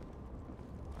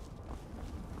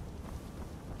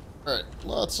 Alright,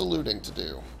 lots of looting to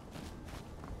do.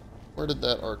 Where did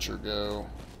that archer go?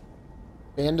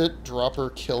 Bandit,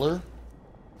 dropper, killer?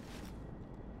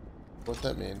 What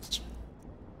that means.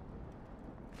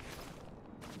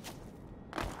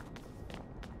 Is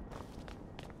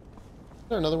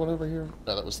there another one over here?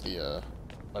 No, that was the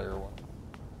fire one.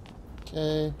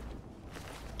 Okay.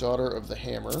 Daughter of the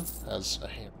Hammer has a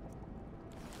hammer.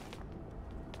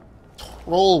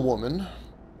 Troll woman.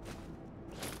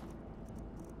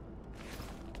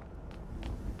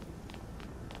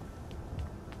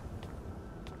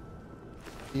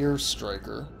 Ear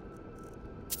striker.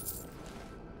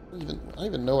 I don't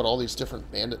even know what all these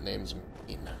different bandit names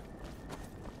mean.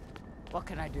 What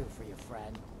can I do for you,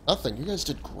 friend? Nothing. You guys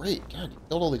did great. God, you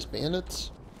killed all these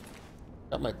bandits.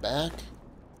 Got my back.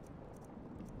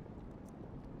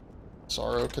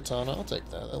 Sorrow katana. I'll take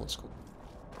that. That looks cool.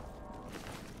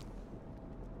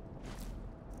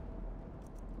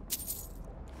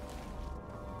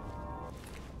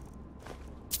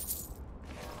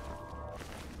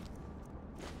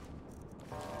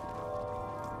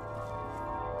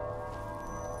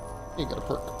 You got a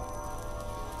perk.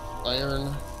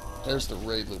 Iron. There's the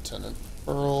raid lieutenant.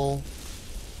 Pearl.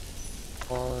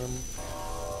 Farm.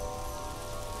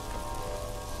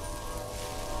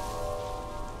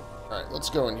 Alright, let's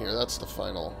go in here. That's the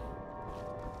final.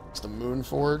 It's the Moon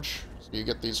Forge. So you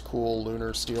get these cool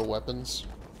lunar steel weapons.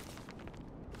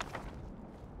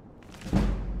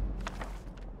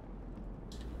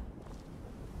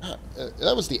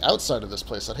 That was the outside of this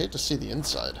place. I'd hate to see the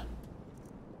inside.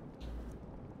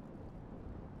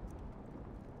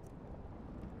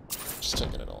 Just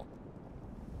taking it all.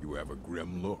 You have a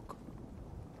grim look.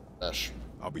 Gosh.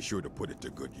 I'll be sure to put it to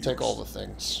good use. Take all the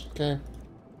things. Okay.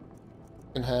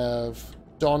 Can have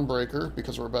Dawnbreaker,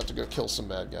 because we're about to go kill some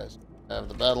bad guys. Have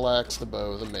the battle axe, the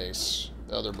bow, the mace,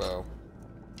 the other bow.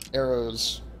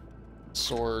 Arrows.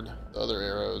 Sword, the other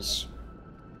arrows.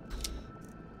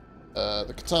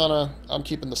 The katana. I'm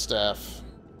keeping the staff.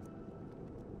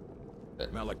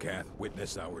 Okay. Malakath,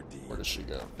 witness our deed. Where does she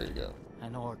go? There you go.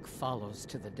 An orc follows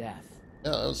to the death.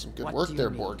 Yeah, that was some good What work do you there,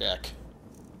 need? Borgak.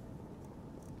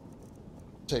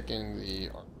 Taking the...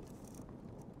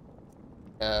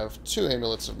 Have 2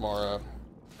 amulets of Mara.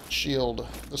 Shield,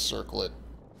 the circlet,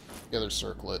 the other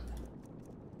circlet.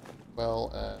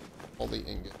 Well, all the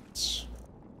ingots.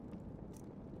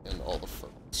 And all the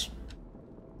furs.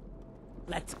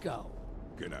 Let's go.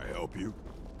 Can I help you?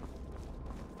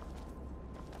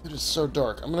 It is so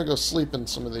dark. I'm gonna go sleep in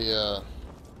some of the,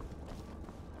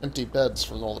 empty beds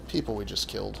from all the people we just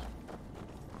killed.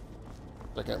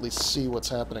 So I can at least see what's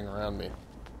happening around me.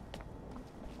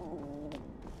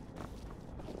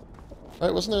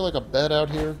 Alright, wasn't there like a bed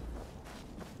out here?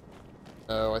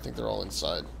 No, I think they're all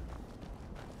inside.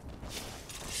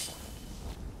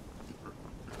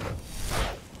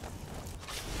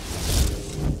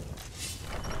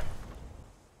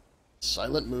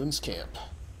 Silent Moon's camp.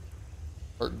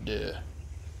 Or duh.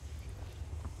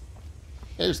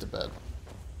 Here's the bed.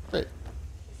 Great.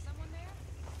 Is someone there?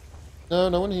 No,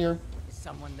 no one here. Is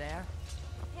someone there?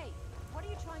 Hey, what are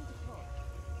you trying to pull?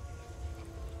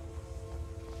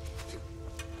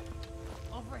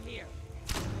 Over here.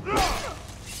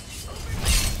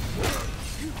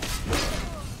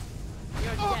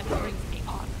 Your death brings me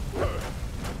honor.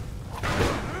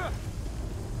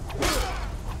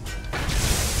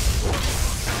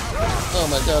 Oh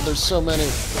my god, there's so many.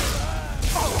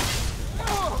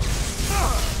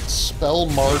 Spell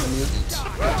Marred Mutant.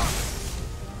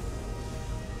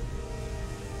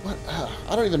 What?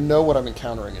 I don't even know what I'm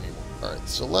encountering anymore. Alright,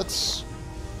 so let's...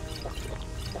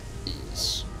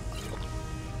 These.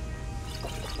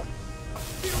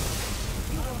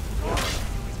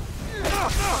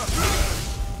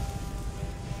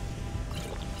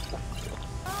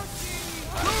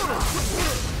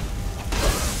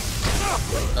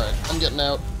 Alright, I'm getting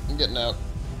out. I'm getting out.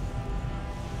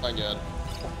 My god.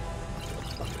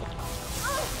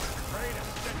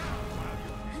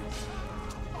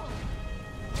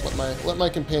 Let my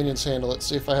companions handle it,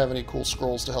 see if I have any cool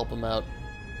scrolls to help them out.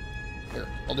 Here,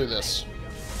 I'll do this.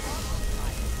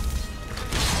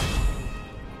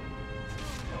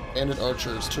 Bandit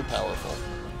Archer is too powerful.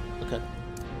 Okay.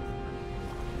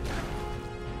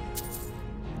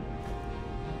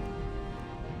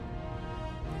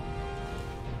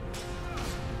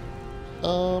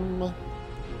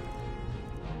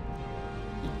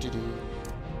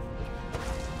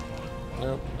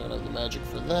 Nope, don't have the magic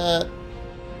for that.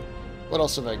 What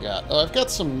else have I got? Oh, I've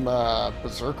got some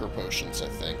Berserker potions, I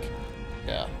think.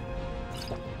 Yeah.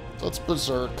 So let's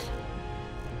Berserk.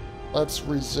 Let's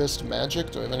resist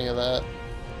magic. Do I have any of that?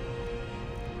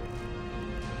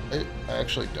 I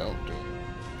actually don't.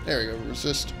 There you go.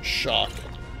 Resist shock.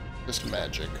 Resist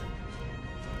magic.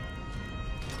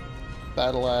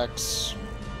 Battle axe.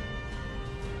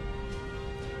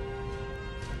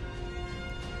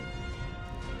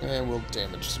 And we'll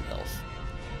damage some health.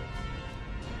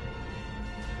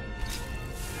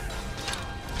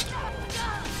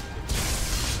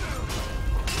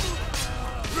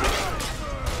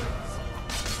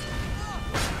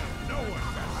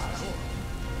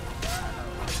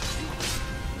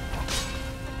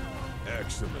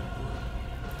 Excellent work.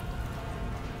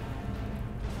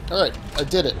 Alright, I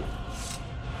did it.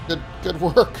 Good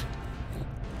work.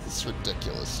 This is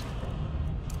ridiculous.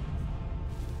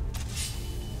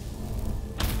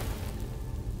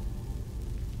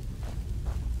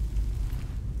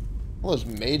 All those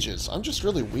mages. I'm just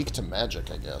really weak to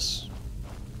magic, I guess.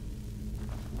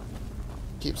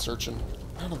 Keep searching.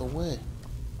 Out of the way.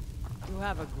 You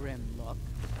have a grim look.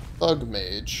 Thug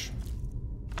mage.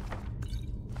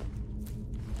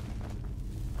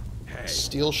 Hey,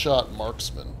 Steel shot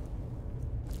marksman.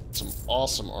 Some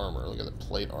awesome armor. Look at the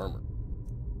plate armor.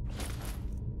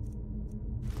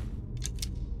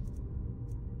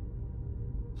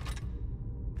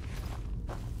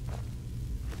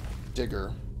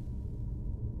 Digger.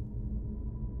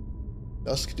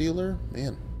 Dusk dealer?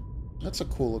 Man, that's a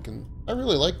cool looking... I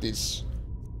really like these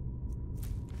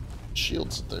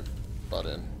shields that they've brought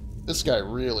in. This guy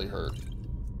really hurt.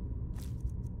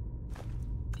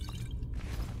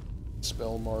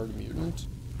 Spellmarred mutant.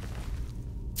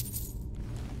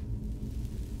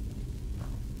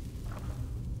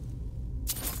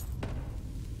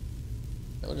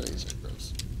 Yeah, look at these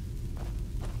arrows.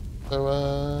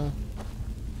 So,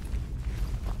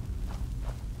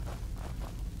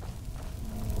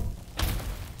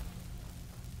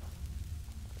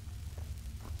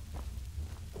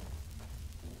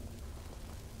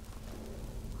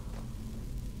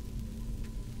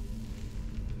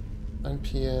 9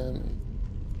 p.m.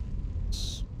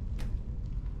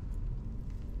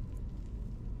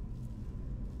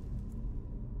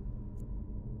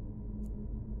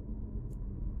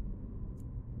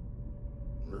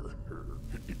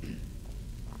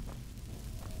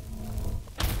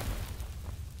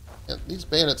 Yeah, these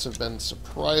bandits have been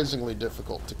surprisingly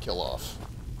difficult to kill off,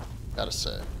 gotta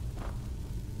say.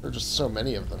 There are just so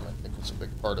many of them, I think was a big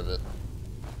part of it.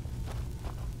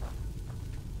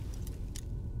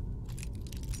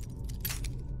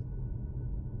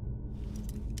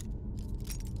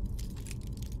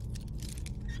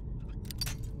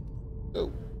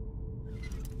 Oh.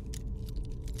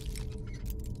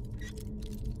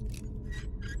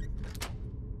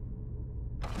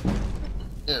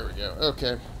 There we go.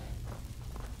 Okay.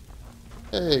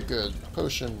 Hey, good.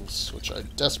 Potions, which I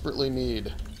desperately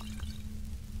need.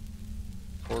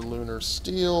 Or lunar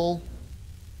steel.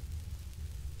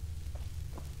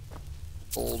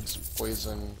 Hold some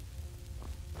poison.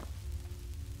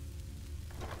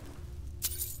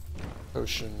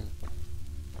 Potion.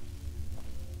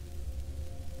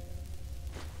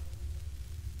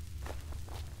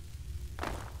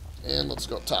 And let's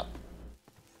go up top.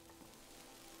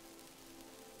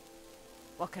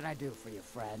 What can I do for you,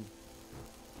 friend?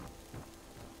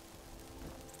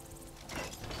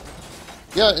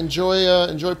 Yeah,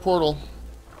 enjoy Portal.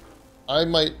 I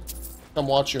might come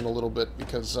watch you in a little bit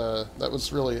because that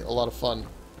was really a lot of fun.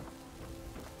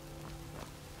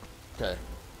 Okay.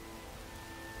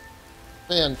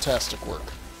 Fantastic work.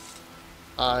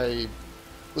 I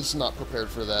was not prepared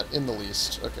for that in the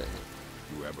least. Okay.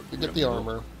 You have a We get grim the look.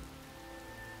 armor.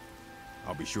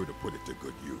 I'll be sure to put it to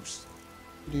good use.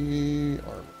 The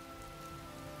armor.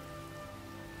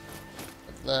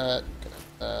 Have that. Can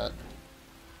have that.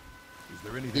 Is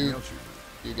there anything You- else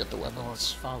you You get the Lord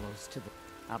weapons. follows to the...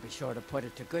 I'll be sure to put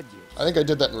it to good use. I think I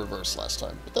did that in reverse last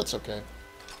time, but that's okay.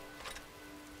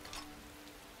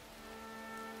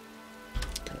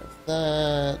 Can have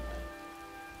that.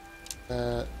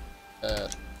 That,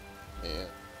 and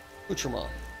accoutrement,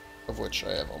 of which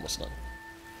I have almost none.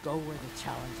 Go where the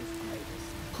challenge is greatest.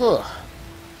 Whew.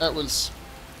 That was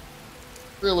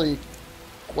really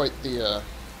quite the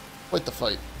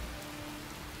fight.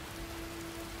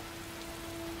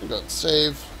 We'll go and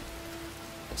save.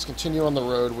 Let's continue on the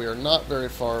road. We are not very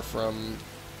far from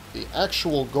the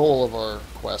actual goal of our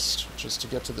quest, which is to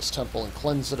get to this temple and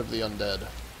cleanse it of the undead.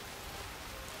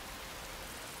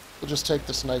 We'll just take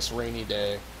this nice rainy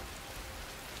day.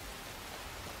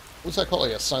 What's that called?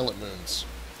 Oh, yeah, Silent Moons.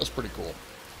 That's pretty cool.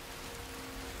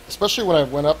 Especially when I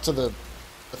went up to the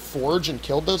forge and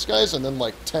killed those guys, and then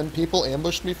like 10 people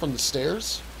ambushed me from the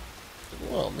stairs.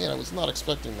 Whoa, man, I was not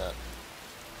expecting that.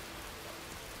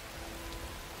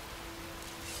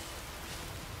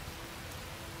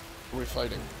 Who are we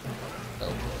fighting?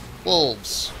 Oh,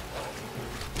 wolves.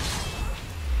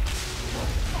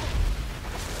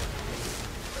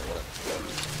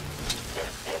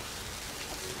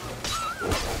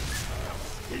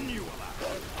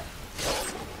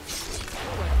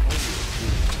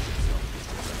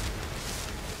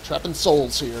 Trapping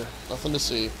souls here. Nothing to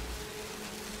see.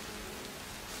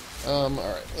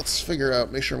 Alright, let's figure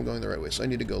out, make sure I'm going the right way. So I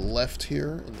need to go left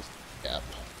here in this gap.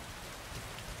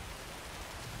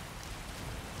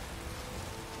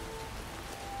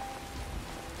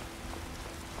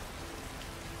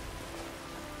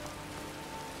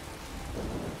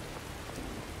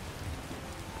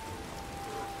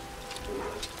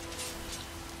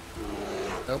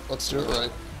 Nope, let's do it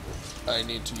right. I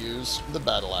need to use the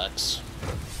battle axe.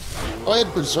 Oh, I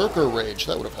had Berserker Rage.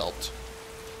 That would have helped.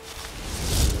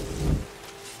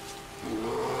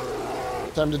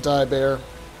 Time to die, bear.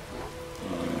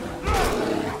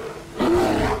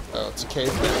 Oh, it's a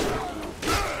cave bear.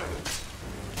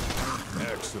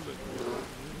 Excellent.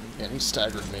 Man, he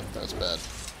staggered me. That was bad.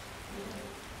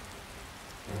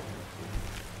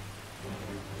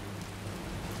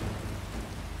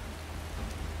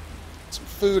 Some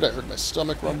food. I heard my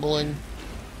stomach rumbling.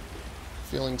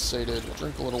 Feeling sated.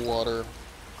 Drink a little water.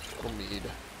 A little mead.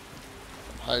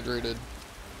 I'm hydrated.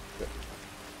 Good.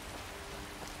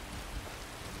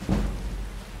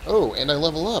 Oh, and I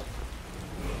level up.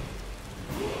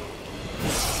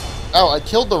 Oh, I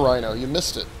killed the rhino. You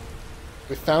missed it.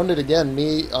 We found it again.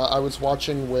 I was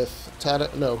watching with Tata.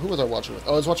 No, who was I watching with?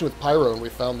 Oh, I was watching with Pyro, and we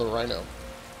found the rhino.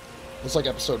 It was like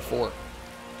episode 4.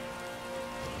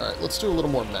 Alright, let's do a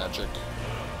little more magic.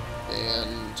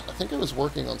 And I think I was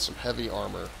working on some heavy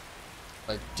armor.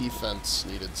 My defense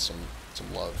needed some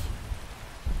love.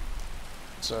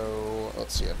 So,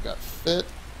 let's see, I've got Fit,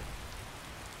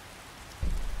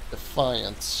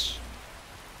 Defiance,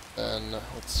 then,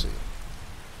 let's see.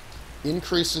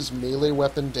 Increases melee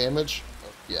weapon damage?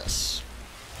 Oh, yes.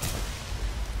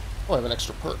 Oh, I have an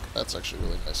extra perk. That's actually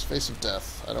really nice. Face of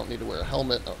Death. I don't need to wear a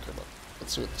helmet. Okay, but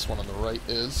let's see what this one on the right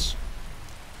is.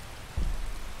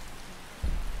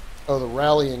 Oh, the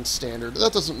rallying standard.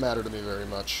 That doesn't matter to me very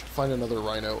much. Find another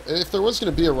rhino. If there was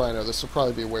going to be a rhino, this would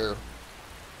probably be where...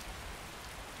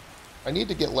 I need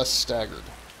to get less staggered.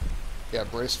 Yeah,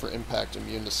 brace for impact,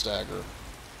 immune to stagger.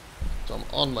 So I'm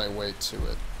on my way to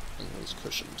it. And he's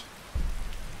cushioned.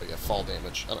 But yeah, fall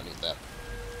damage. I don't need that.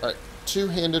 Alright,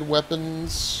 two-handed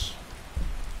weapons.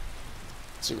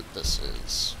 Let's see what this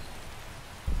is.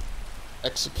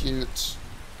 Execute.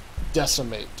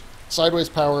 Decimate. Sideways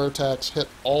power attacks hit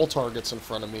all targets in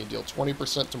front of me, deal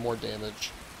 20% to more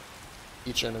damage.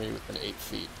 Each enemy within 8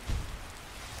 feet.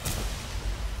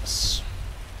 Yes.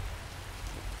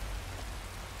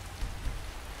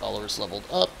 Followers leveled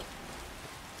up.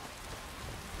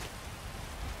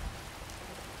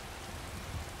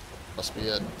 Must be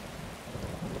it.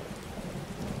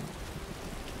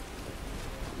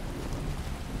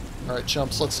 Alright,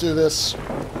 chumps, let's do this.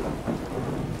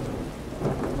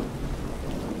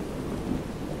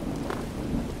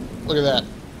 Look at that.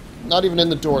 Not even in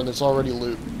the door, and there's already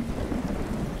loot.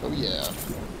 Oh, yeah.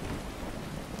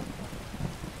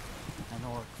 An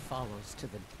orc follows to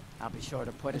the... I'll be sure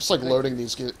to put it... I'm just like loading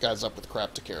these guys up with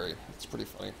crap to carry. It's pretty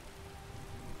funny.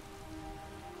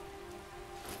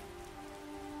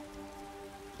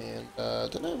 And,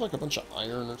 didn't I have like a bunch of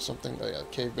iron or something? Oh, yeah,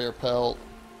 cave bear pelt.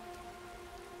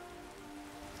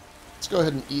 Let's go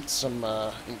ahead and eat some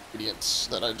ingredients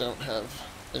that I don't have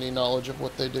any knowledge of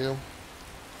what they do.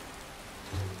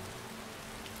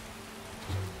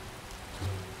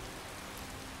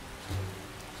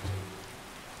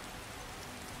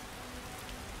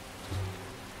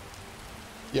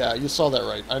 Yeah, you saw that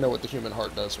right. I know what the human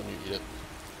heart does when you eat it.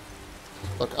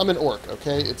 Look, I'm an orc,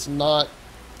 okay? It's not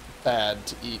bad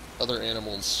to eat other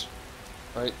animals,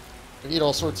 right? We eat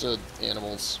all sorts of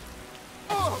animals.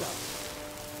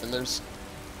 And there's...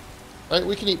 Right,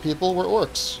 we can eat people, we're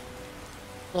orcs.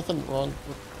 Nothing wrong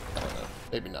with... I don't know.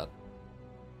 Maybe not.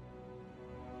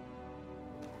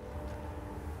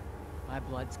 My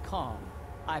blood's calm.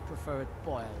 I prefer it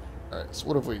boiling. Alright, so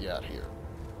what have we got here?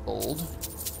 Gold.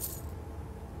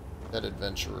 Dead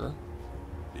adventurer.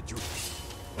 Did you...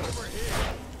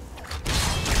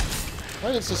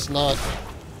 Why is this not...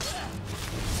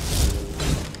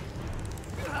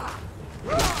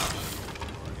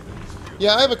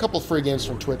 Yeah, I have a couple free games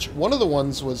from Twitch. One of the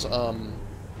ones was,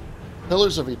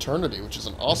 Pillars of Eternity, which is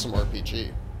an awesome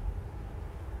RPG.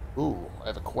 Ooh, I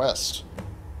have a quest.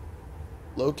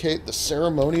 Locate the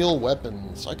ceremonial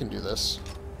weapons. I can do this.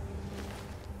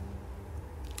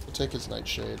 I'll take his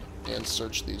nightshade and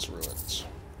search these ruins.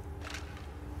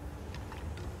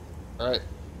 Alright.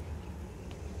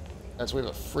 Guys, we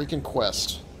have a freaking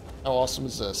quest. How awesome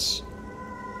is this?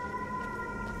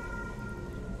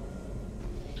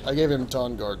 I gave him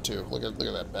Dawn Guard too. Look at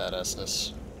that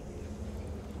badassness.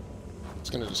 It's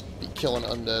gonna just be killing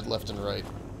undead left and right.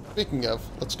 Speaking of,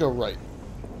 let's go right.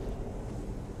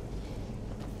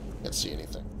 Can't see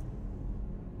anything.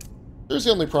 Here's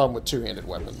the only problem with two-handed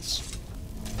weapons.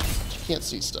 You can't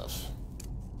see stuff.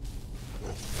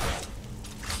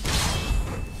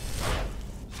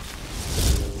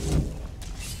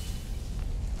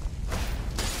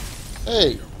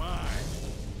 Hey!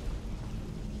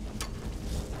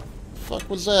 Fuck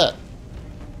was that?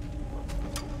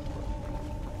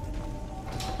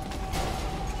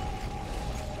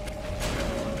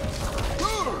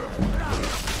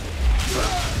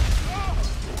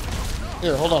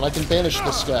 Here, hold on, I can banish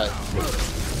this guy. I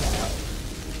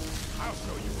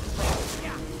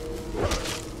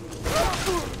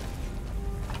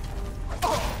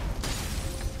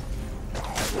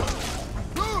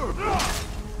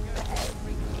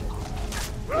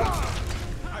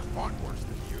fought worse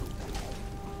than you.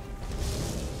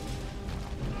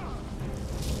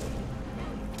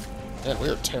 Man, we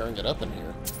are tearing it up in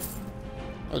here.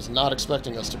 I was not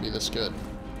expecting us to be this good.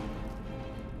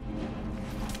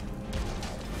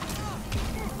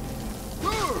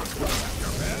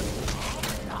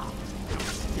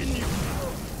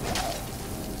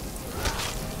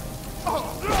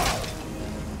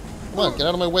 Come on, get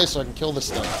out of my way so I can kill this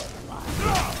thing.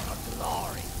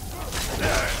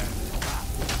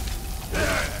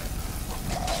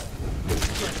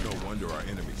 It's no wonder our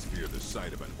enemies fear the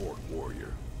sight of an orc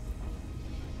warrior.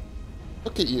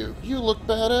 Look at you. You look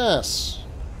badass.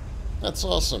 That's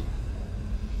awesome.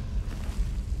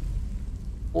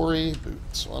 Hoary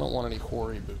boots. Well, I don't want any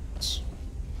hoary boots.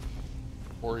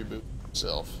 Hoary boot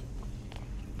himself.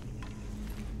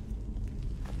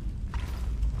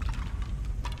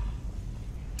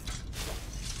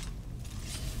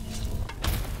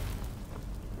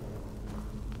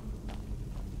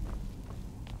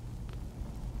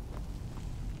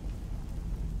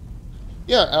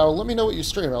 Yeah, Al, let me know what you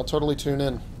stream. I'll totally tune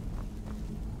in.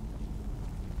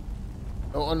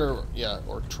 Oh, yeah,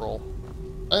 or troll.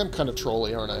 I am kind of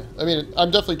trolly, aren't I? I mean, I'm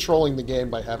definitely trolling the game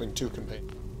by having two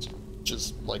companions, which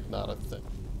is, like, not a thing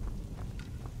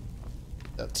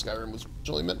that Skyrim was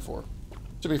originally meant for.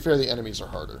 To be fair, the enemies are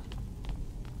harder.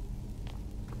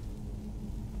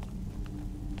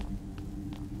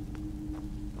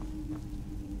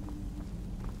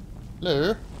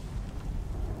 Hello?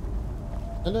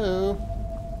 Hello?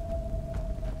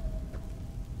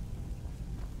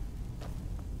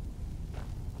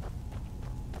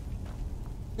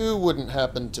 You wouldn't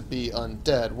happen to be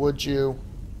undead, would you?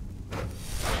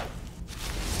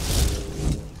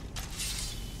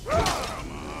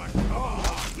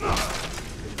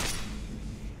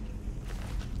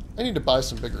 I need to buy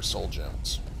some bigger soul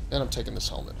gems. And I'm taking this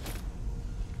helmet.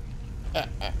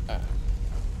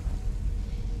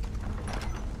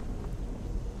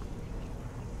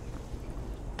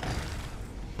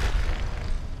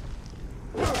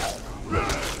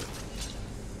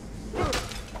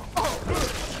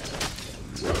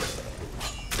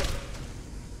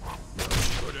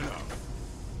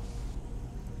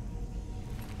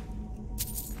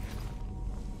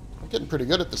 Getting pretty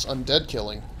good at this undead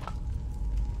killing.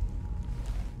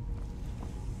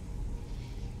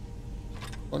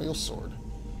 Colonial sword.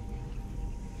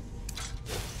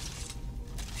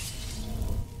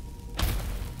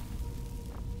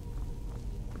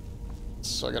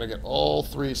 So I gotta get all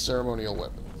three ceremonial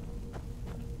weapons.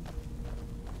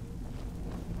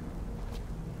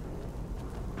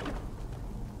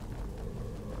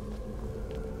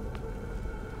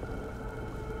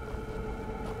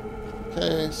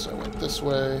 Okay, so I went this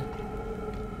way.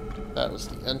 That was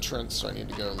the entrance, so I need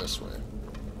to go this way.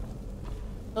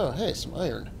 Oh, hey, some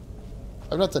iron.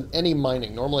 I've not done any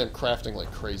mining. Normally I'm crafting like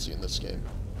crazy in this game.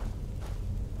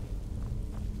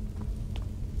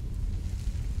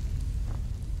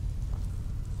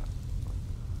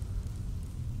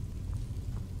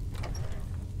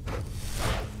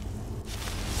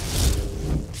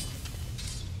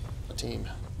 A team.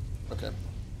 Okay.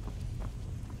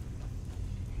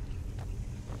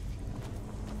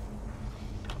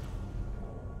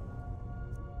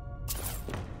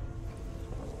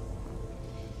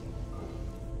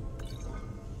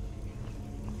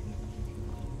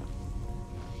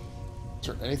 Is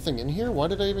there anything in here? Why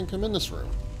did I even come in this room?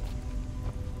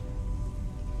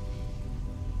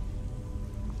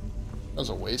 was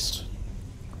a waste.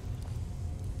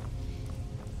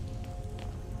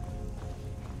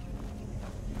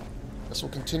 Guess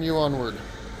we'll continue onward.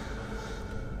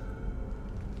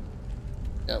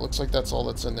 Yeah, it looks like that's all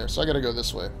that's in there, so I gotta go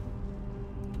this way.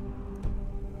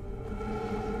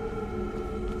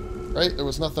 Right? There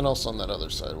was nothing else on that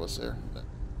other side, was there? No.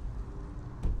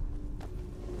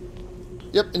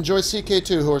 Yep, enjoy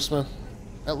CK2, Horseman.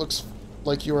 That looks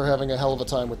like you are having a hell of a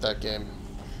time with that game.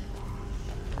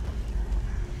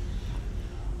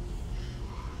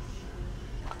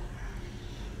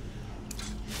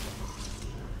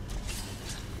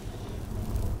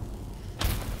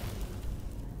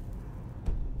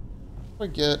 I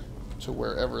get to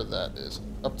wherever that is.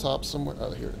 Up top somewhere?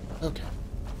 Oh, here it is. Okay.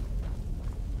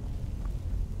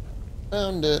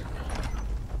 Found it.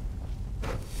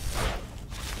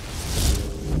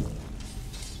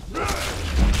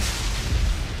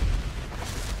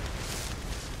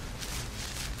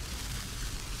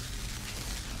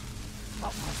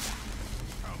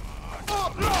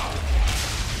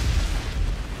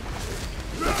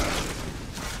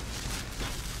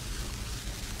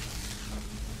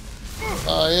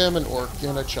 I am an orc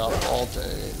and I chop all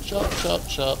day. Chop, chop,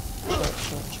 chop. Chop,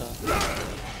 chop, chop.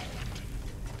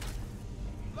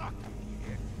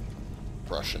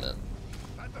 Brushing it.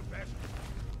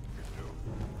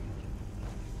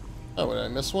 Oh, did I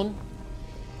miss one?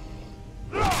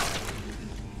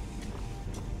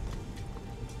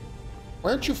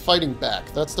 Why aren't you fighting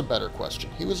back? That's the better question.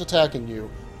 He was attacking you.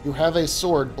 You have a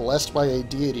sword blessed by a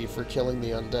deity for killing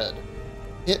the undead.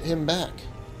 Hit him back.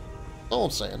 That's all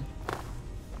I'm saying.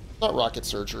 Not rocket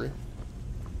surgery.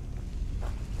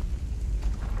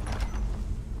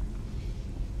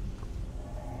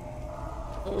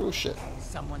 Oh shit.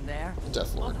 Someone there?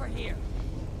 Death Lord. Over here.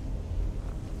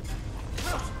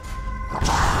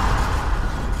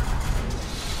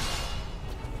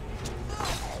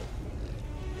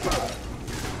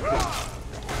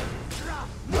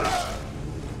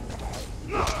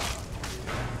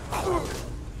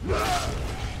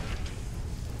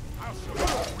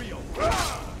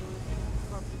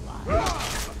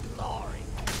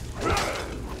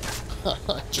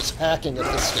 Just hacking at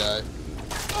this guy.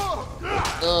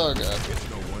 Oh god. It's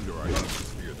no wonder I used to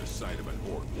fear the sight of an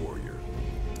orc warrior.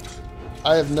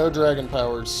 I have no dragon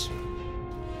powers.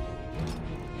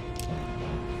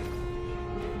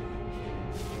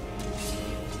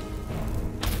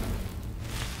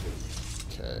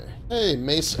 Okay. Hey,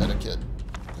 mace etiquette.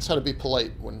 That's how to be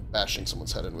polite when bashing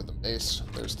someone's head in with a mace.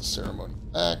 There's the ceremony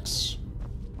axe.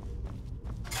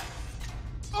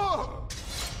 Oh.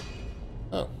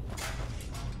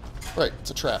 Right,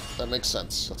 it's a trap. That makes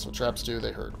sense. That's what traps do.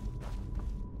 They hurt.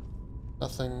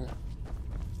 Nothing.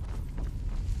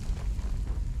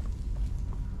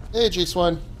 Hey,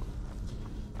 G-Swine.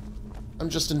 I'm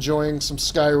just enjoying some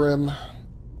Skyrim.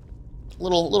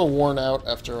 Little worn out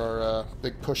after our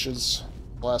big pushes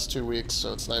the last 2 weeks,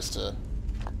 so it's nice to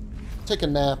take a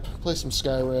nap, play some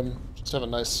Skyrim, just have a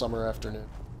nice summer afternoon.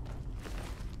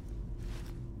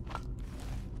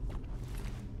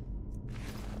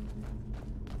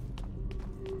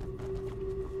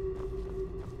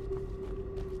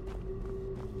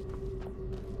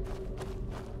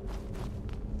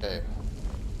 Okay.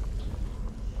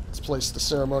 Let's place the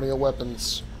ceremonial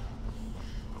weapons.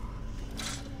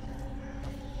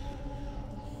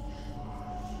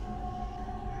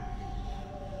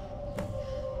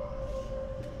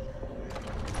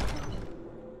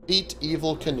 Beat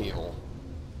Evil Knievel.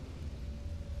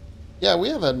 Yeah, we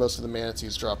have had most of the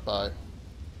manatees drop by.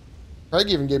 Craig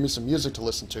even gave me some music to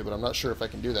listen to, but I'm not sure if I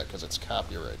can do that because it's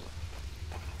copyrighted.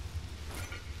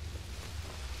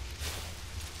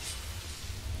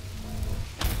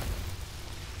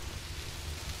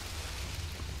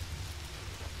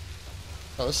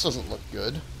 Oh, this doesn't look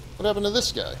good. What happened to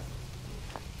this guy?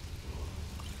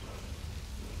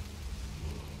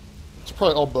 It's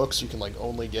probably all books you can, like,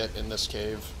 only get in this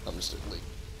cave. I'm just elite.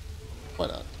 Why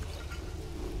not?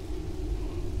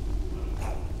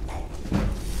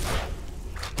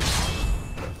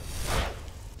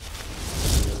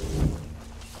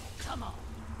 Come on.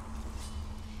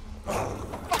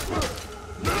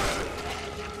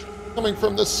 Coming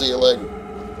from the ceiling!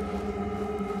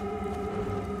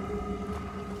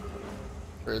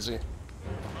 Where is he?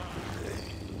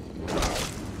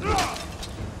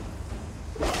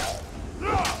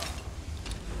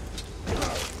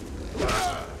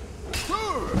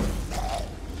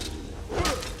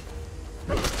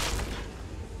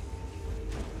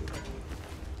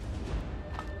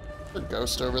 A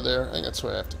ghost over there? I think that's who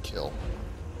I have to kill.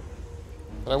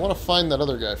 But I want to find that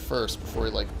other guy first before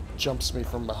he, like, jumps me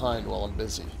from behind while I'm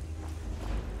busy.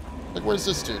 Like, where's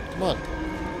this dude? Come on.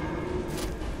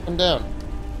 Come down.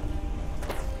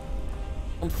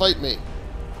 Come fight me.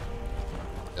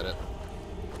 Get it.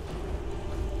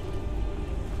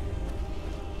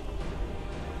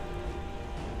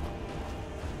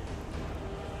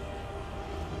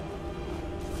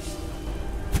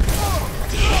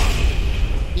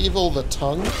 Evil the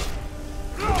tongue?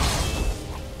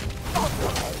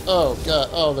 Oh, God.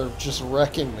 Oh, they're just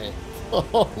wrecking me.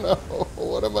 Oh, no.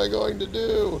 What am I going to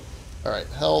do? Alright,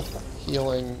 health,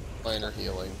 healing, minor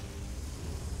healing.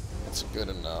 That's good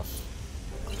enough.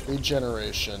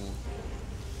 Regeneration.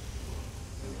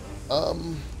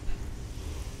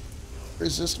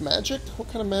 Resist magic? What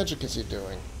kind of magic is he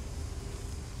doing?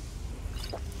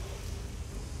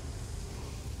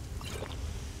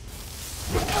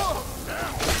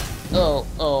 Oh,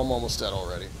 I'm almost dead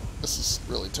already. This is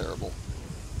really terrible.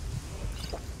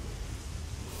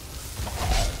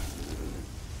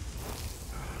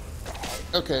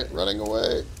 Okay, running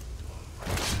away.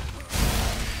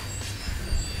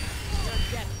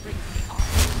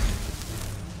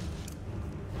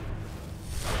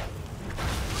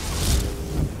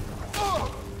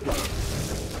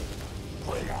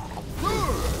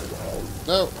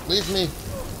 No, leave me.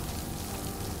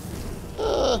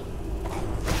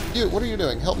 You, what are you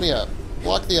doing? Help me out.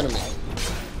 Block the enemy.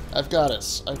 I've got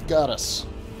us. I've got us.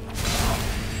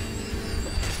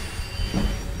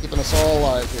 Keeping us all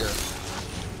alive here.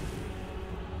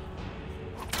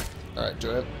 Alright,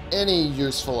 do I have any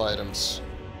useful items?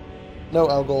 No,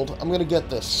 Algold. I'm gonna get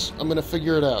this. I'm gonna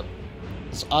figure it out.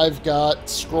 'Cause I've got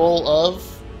Scroll of...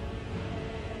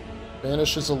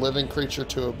 Banishes a living creature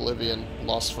to oblivion.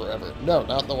 Lost forever. No,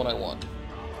 not the one I want.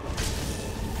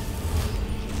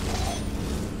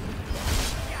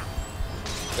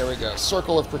 There we go.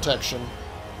 Circle of Protection.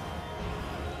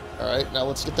 Alright, now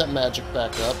let's get that magic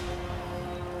back up.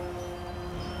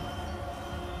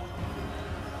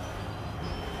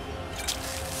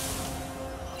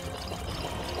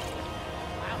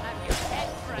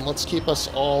 And let's keep us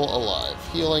all alive.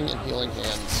 Healing and healing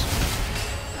hands.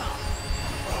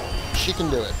 She can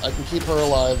do it. I can keep her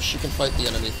alive. She can fight the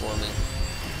enemy for me.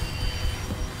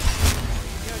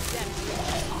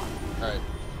 Alright.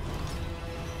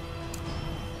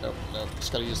 Nope, nope.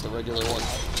 Just gotta use the regular one.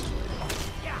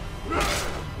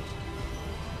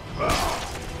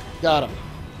 Got him.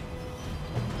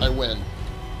 I win.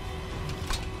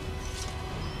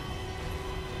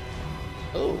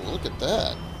 Oh, look at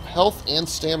that. Health and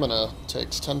stamina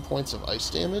takes 10 points of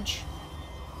ice damage.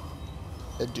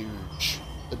 A douche.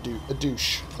 A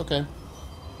douche. Okay.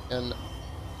 And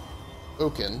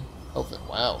Oaken. Health and...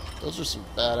 Wow. Those are some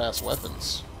badass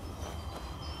weapons.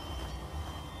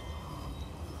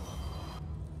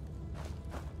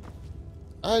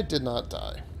 I did not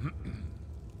die.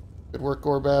 Good work,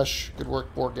 Gorbash. Good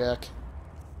work, Borgak.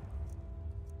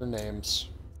 Their names.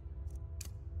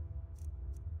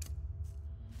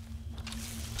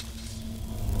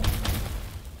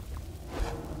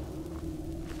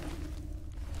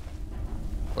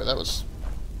 Boy, that was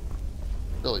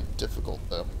really difficult,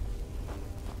 though.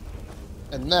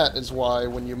 And that is why,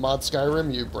 when you mod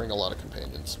Skyrim, you bring a lot of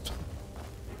companions.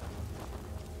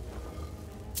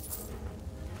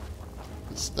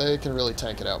 They can really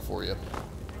tank it out for you.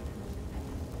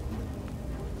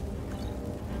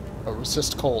 Oh,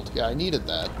 resist cold. Yeah, I needed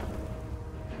that.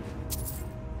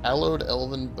 Hallowed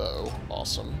Elven Bow.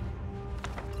 Awesome.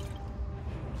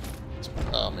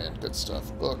 Oh, man, good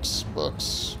stuff. Books,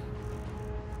 books.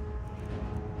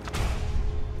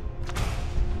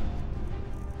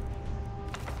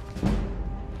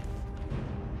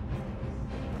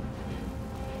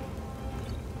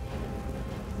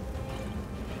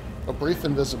 Brief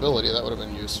invisibility, that would have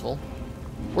been useful.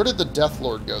 Where did the Death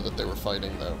Lord go that they were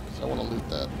fighting, though? Because I want to loot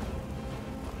that.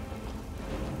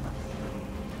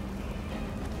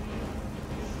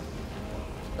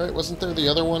 Alright, wasn't there the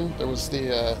other one? There was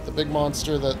the big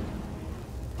monster that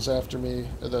was after me,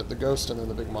 the ghost, and then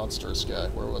the big monstrous guy.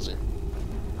 Where was he?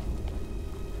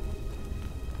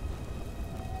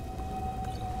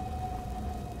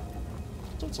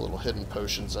 There's little hidden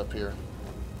potions up here.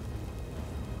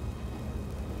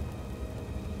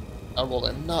 Oh, well,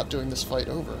 I'm not doing this fight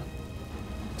over.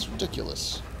 It's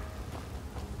ridiculous.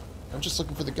 I'm just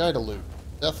looking for the guy to loot.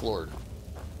 Death Lord.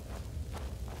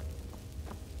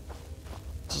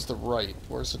 This is the right.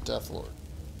 Where's the Death Lord?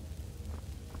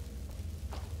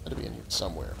 Gotta be in here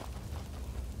somewhere.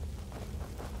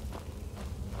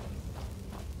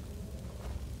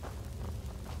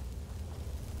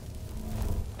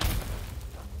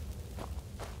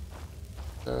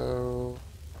 So...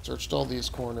 Searched all these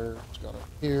corners, got up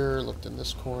here, looked in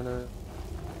this corner.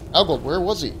 Algold, where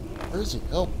was he? Where is he?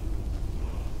 Help.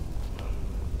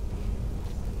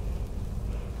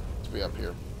 to be up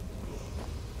here.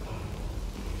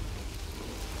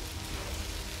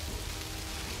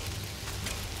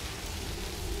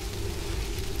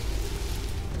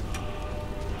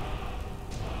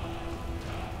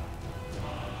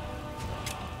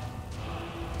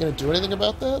 You gonna do anything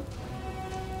about that?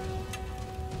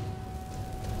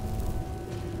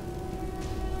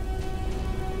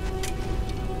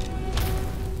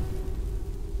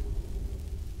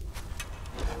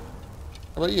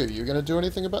 How about you? You gonna do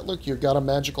anything about... Look, you've got a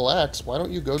magical axe. Why don't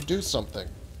you go do something?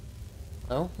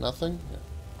 No? Nothing? Yeah.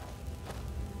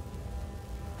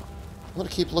 I'm gonna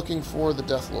keep looking for the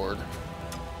Death Lord.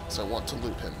 Because I want to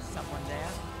loot him. Someone there?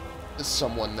 Is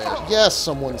someone there? Yes,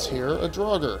 someone's here. A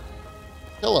Draugr.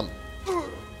 Kill him.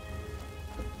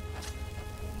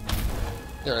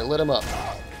 Here, I lit him up.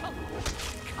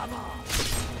 Come on.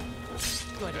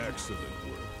 Good. Excellent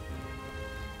work.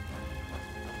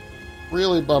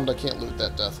 Really bummed I can't loot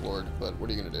that Death Lord, but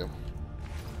what are you gonna do?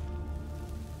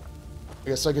 I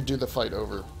guess I could do the fight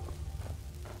over.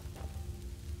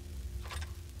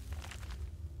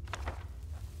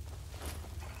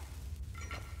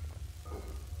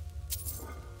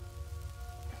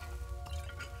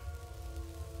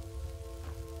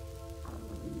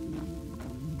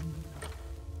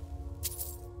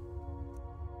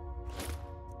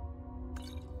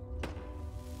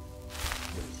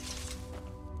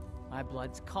 My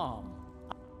blood's calm.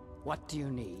 What do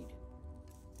you need?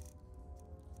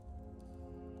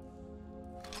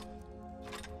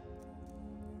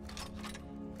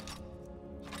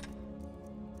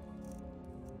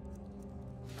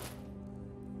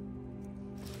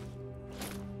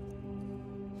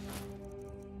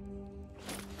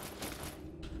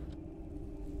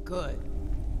 Good.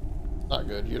 Not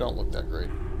good. You don't look that great.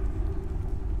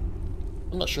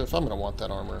 I'm not sure if I'm gonna want that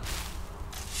armor.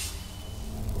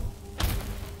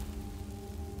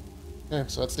 Okay,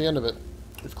 so that's the end of it.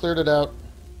 We've cleared it out.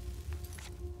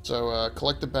 So,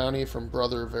 collect the bounty from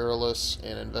Brother Pileus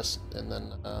and invest, and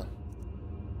then,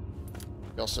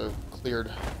 we also cleared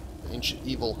the ancient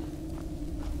evil.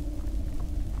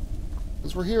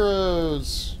 Because we're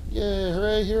heroes! Yay,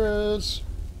 hooray, heroes!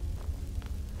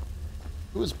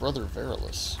 Who is Brother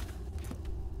Pileus?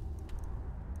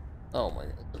 Oh my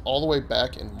god. All the way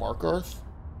back in Markarth?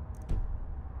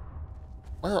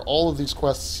 Why are all of these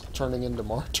quests turned into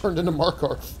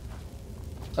Markarth?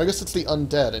 I guess it's the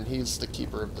undead, and he's the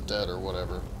keeper of the dead, or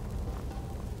whatever.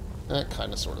 That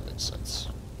kind of sort of makes sense.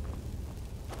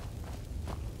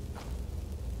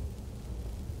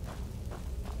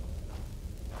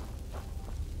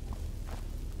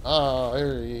 Ah,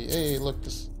 hey, look,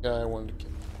 this guy I wanted to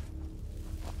kill.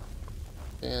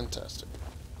 Fantastic.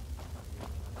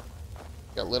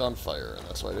 Got lit on fire, and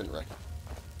that's why I didn't recognize.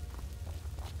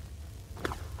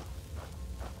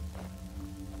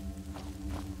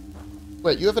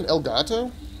 Wait, you have an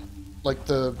Elgato? Like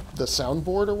the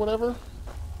soundboard or whatever?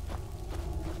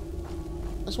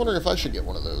 I was wondering if I should get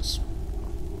one of those.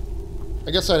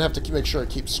 I guess I'd have to make sure I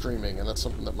keep streaming, and that's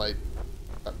something that might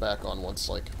cut back on once,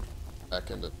 like, back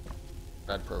into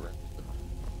grad program. But,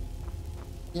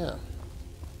 yeah.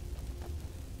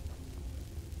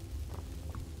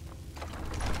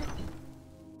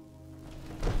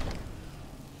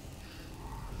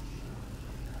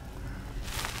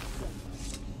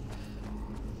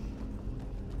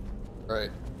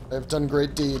 Right. I've done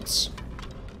great deeds.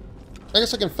 I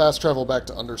guess I can fast travel back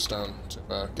to Understone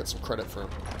to get some credit for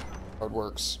how it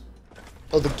works.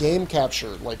 Oh, the game capture,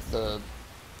 like the...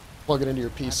 plug it into your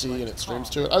PC and it streams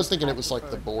to it. I was thinking it was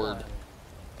like the board.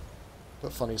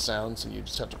 Put funny sounds and you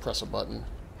just have to press a button.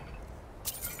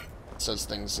 It says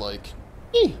things like,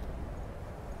 "Eee!"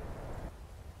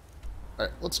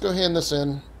 Alright, let's go hand this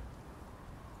in.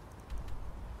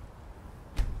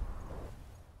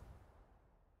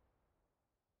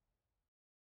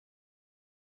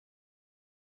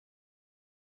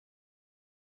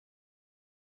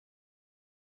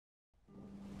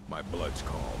 My blood's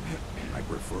calm. I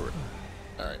prefer it.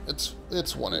 Alright,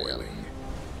 it's 1 a.m. Boiling.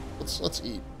 Let's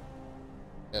eat.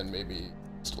 And maybe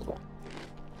just a little.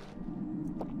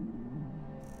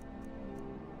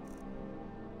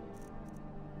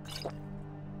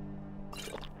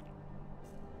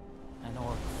 An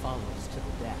orc follows to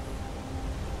the death.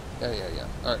 Yeah.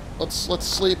 Alright, let's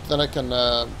sleep, then I can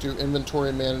do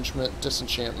inventory management,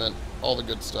 disenchantment, all the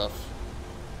good stuff.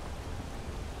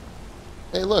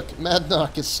 Hey look,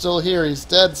 Madnock is still here, he's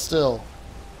dead still.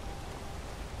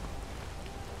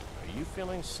 Are you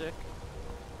feeling sick?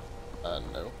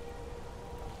 No.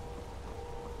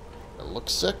 I look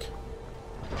sick?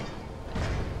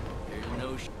 There's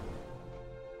no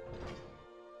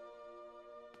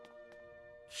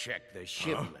Check the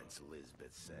shipments,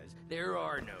 Lisbeth says. There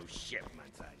are no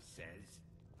shipments, I says.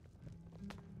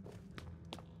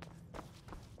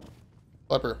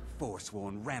 Leper,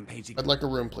 Forsworn rampaging. I'd like a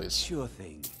room, please. Sure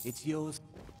thing. It's yours.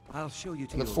 I'll show you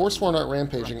to And the your Forsworn room. aren't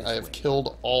rampaging, Right I this have way.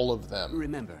 killed all of them.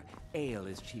 Remember, ale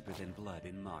is cheaper than blood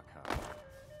in Markov.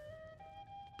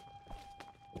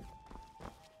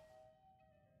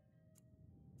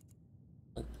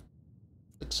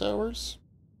 6 hours?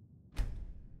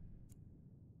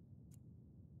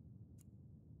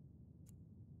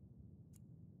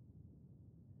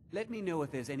 Let me know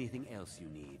if there's anything else you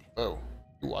need. Oh,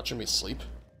 you watching me sleep?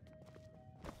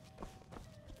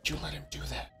 Did you let him do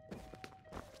that?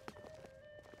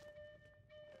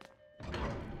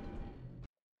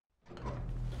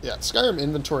 Yeah, Skyrim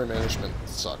inventory management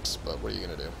sucks, but what are you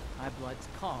gonna do? My blood's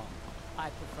calm. I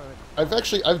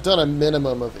prefer it. I've done a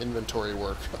minimum of inventory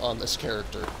work on this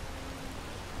character.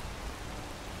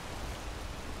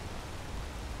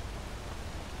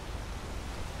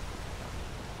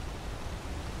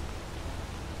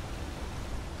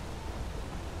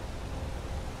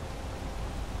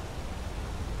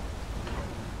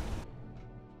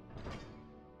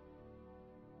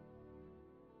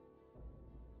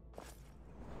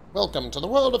 Welcome to the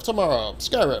world of tomorrow,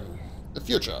 Skyrim, the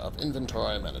future of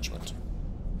inventory management.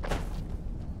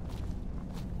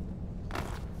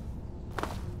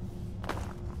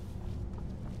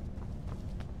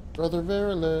 Brother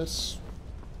Verilus,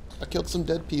 I killed some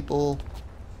dead people.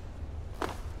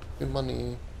 Give me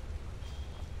money.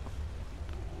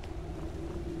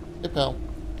 Hey, pal.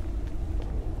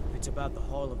 It's about the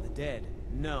Hall of the Dead.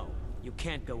 No, you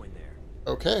can't go in there.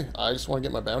 Okay, I just want to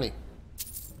get my bounty.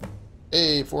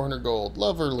 Hey, 400 gold.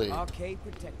 Lovely. Arcade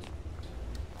protect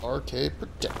you. Arcade,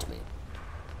 protect me.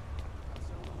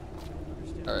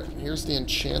 Alright, here's the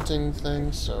enchanting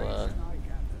thing, so,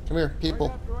 come here,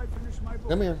 people.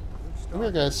 Come here. Come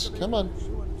here, guys. Come on.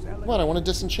 Come on, I want to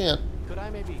disenchant. Could I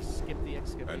maybe skip the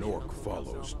excavation? An orc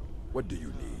follows. What do you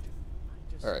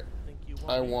need? Alright.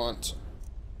 I want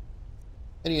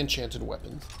any enchanted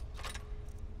weapons.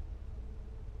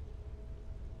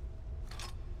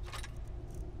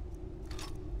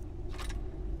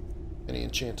 Any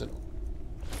enchanted.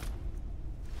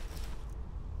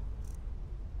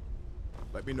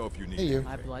 Let me know if you need Hey, you.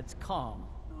 My blood's calm.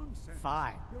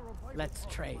 Fine. Let's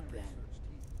trade then.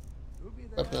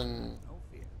 Weapon.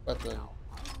 Weapon.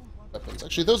 Weapons.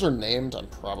 Actually, those are named. I'm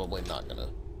probably not gonna.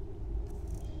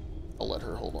 I'll let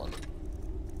her hold on.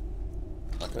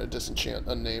 Not gonna disenchant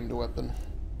a named weapon.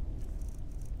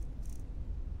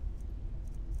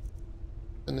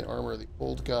 In the armor of the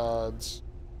old gods.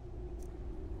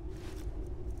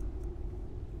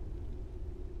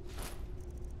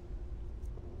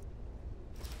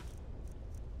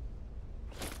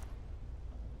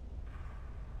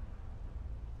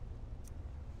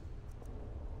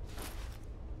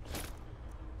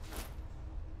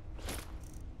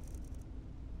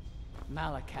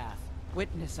 Malakath,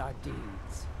 witness our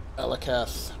deeds.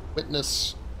 Alakath,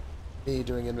 witness me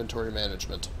doing inventory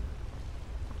management.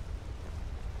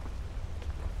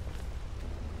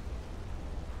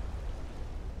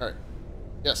 Alright.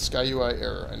 Yes, Sky UI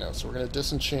error, I know. So we're going to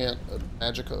disenchant a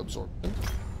Magicka Absorption.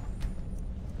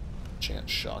 Enchant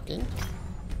Shocking.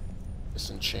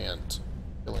 Disenchant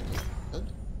Killing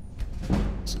Method.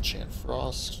 Disenchant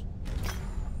Frost.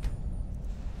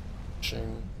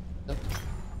 Ching. Yep.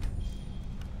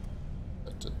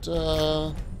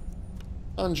 Da-da-da.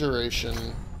 Conjuration.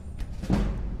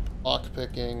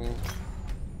 Lockpicking.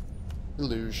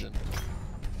 Illusion.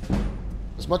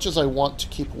 As much as I want to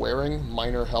keep wearing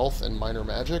minor health and minor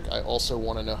magic, I also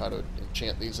want to know how to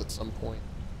enchant these at some point.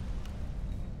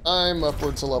 I'm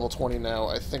upwards to level 20 now.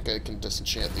 I think I can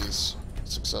disenchant these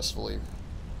successfully.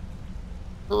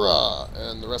 Hurrah!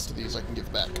 And the rest of these I can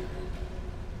give back.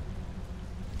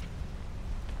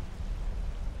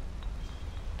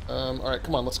 Alright,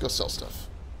 come on, let's go sell stuff.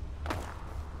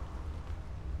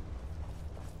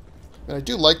 And I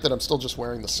do like that I'm still just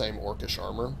wearing the same orcish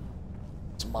armor.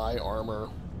 It's my armor.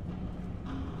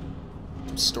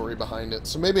 Some story behind it.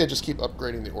 So maybe I just keep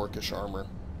upgrading the orcish armor.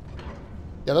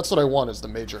 Yeah, that's what I want, is the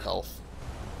major health.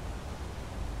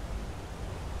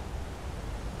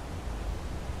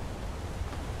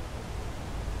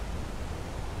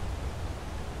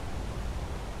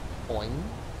 Boing.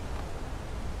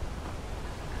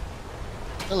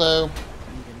 Hello. Need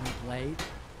a new blade?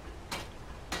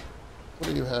 What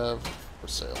do you have for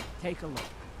sale? Take a look.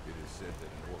 It is said that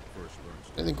an orc first learns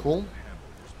to Anything cool? handle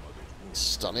his mother's womb.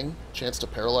 Stunning. Chance to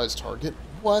paralyze target.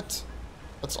 What?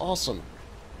 That's awesome.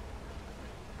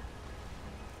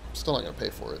 I'm still not gonna pay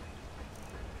for it.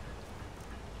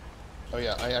 Oh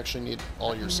yeah, I actually need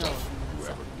all your stuff. You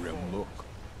have a grim look.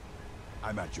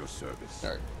 I'm at your service.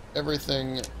 Alright,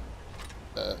 everything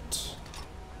that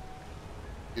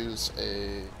use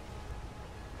a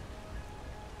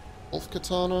wolf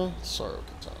katana, sorrow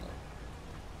katana.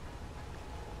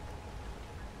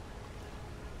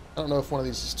 I don't know if one of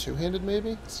these is two-handed,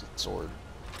 maybe? It's a sword.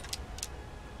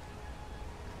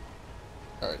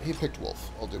 Alright, he picked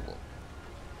wolf. I'll do wolf.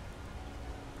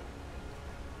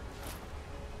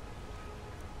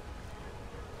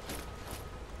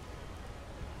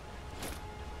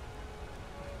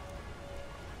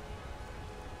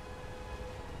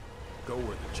 Go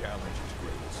where the challenge is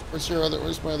greatest.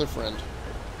 Where's my other friend?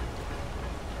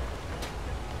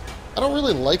 I don't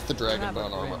really like the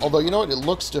dragonbone armor. Although, you know what? It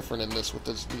looks different in this with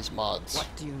these mods. What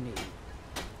do you need?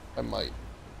 I might.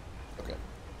 Okay.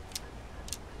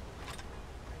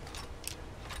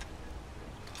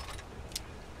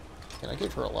 And I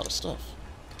gave her a lot of stuff.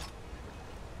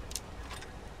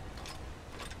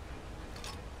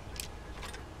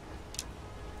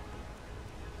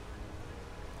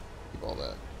 Keep all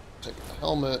that. Taking the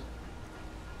helmet.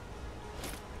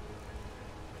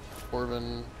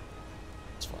 Corbin.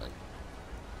 It's fine.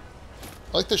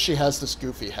 I like that she has this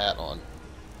goofy hat on.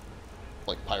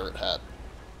 Like pirate hat.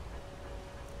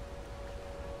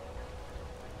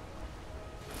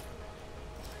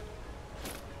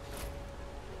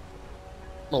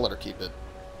 I'm gonna let her keep it.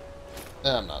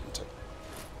 Nah, I'm not until.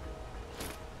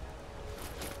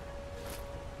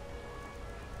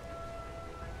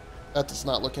 That does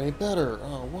not look any better.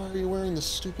 Oh, why are you wearing this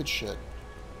stupid shit?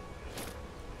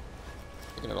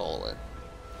 Taking it all away.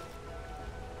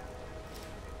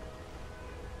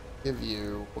 Give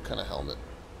you... what kind of helmet?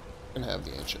 You can have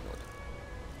the ancient one.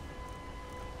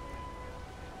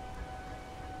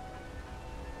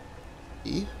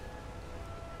 E?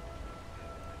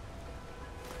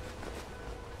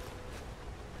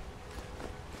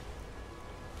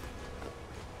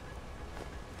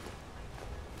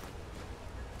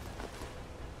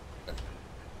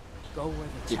 Go where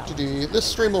the challenge. This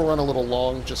stream will run a little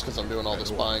long just because I'm doing all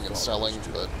this buying and selling,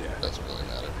 but it doesn't really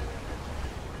matter.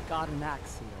 Got an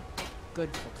axe here.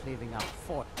 Good for cleaving out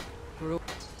fort. Girl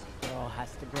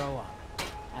has to grow up.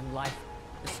 And life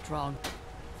is strong.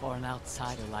 For an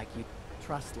outsider like you,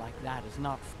 trust like that is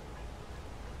not...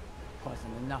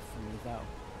 wasn't enough for me, though.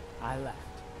 I left.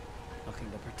 Looking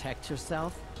to protect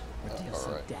yourself or deal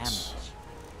some Alright. damage?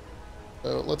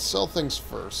 So let's sell things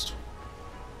first.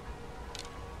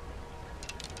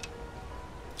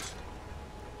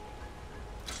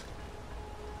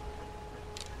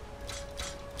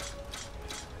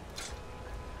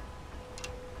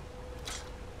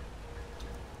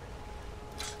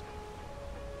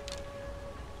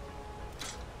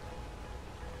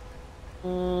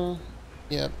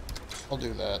 Yeah, I'll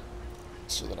do that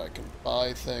so that I can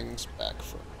buy things back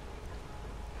from.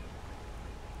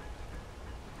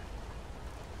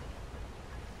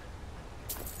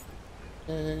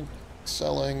 Okay,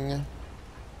 selling.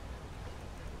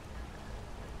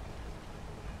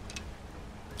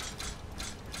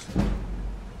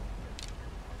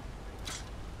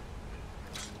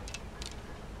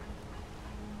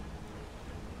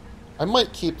 I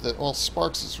might keep the... well,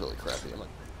 Sparks is really crappy. I might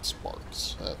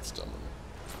Sparks. That's dumb.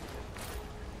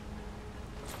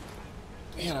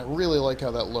 Man, I really like how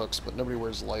that looks, but nobody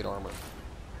wears light armor.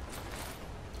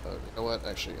 You know what?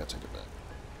 Actually, I gotta take it back.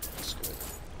 That's good.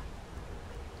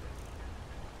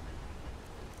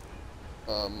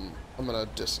 I'm gonna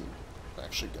I'm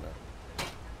actually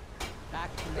gonna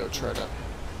go try to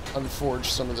unforge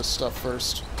some of this stuff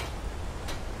first.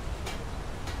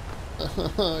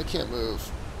 I can't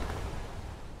move.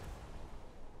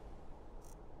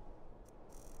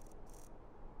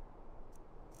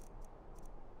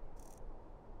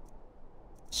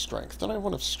 Strength. Don't I have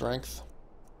one of strength?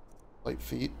 Light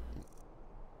feet.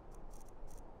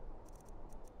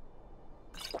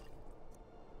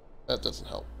 That doesn't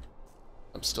help.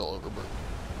 I'm still overburdened.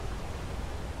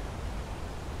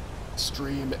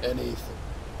 Stream anything.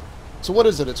 So what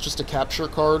is it? It's just a capture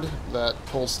card that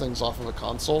pulls things off of a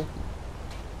console?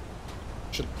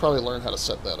 Should probably learn how to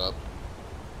set that up.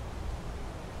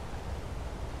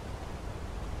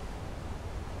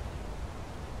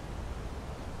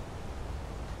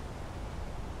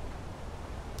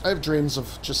 I have dreams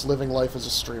of just living life as a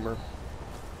streamer.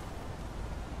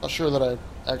 Not sure that I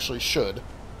actually should.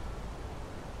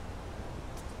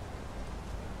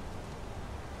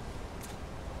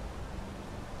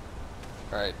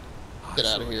 Alright, get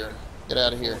out of here. Get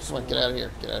out of here. Come on, get out of here.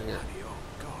 Get out of here.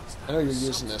 I know you're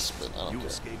using this, but I don't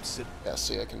care. Yeah,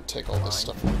 see, I can take all this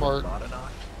stuff apart.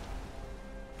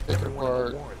 Take it Every one of the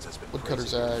apart. warrants has been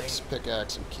Woodcutter's praising your axe, name.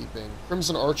 pickaxe, and keeping.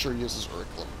 Crimson Archer uses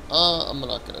Uriclum. I'm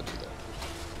not gonna do that.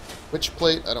 Witch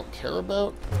Plate, I don't care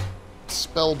about.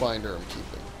 Spellbinder, I'm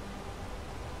keeping.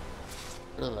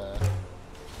 Rid of that.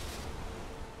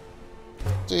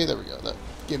 See, there we go. That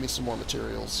gave me some more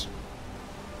materials.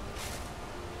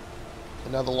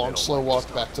 And now the long, slow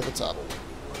walk back to the top.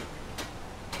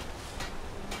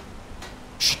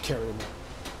 Should carry them out.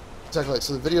 Exactly.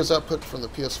 So the video's output from the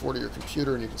PS4 to your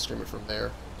computer, and you can stream it from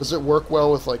there. Does it work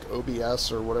well with like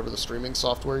OBS or whatever the streaming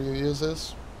software you use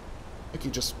is? Like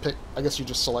you just pick. I guess you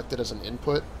just select it as an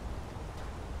input.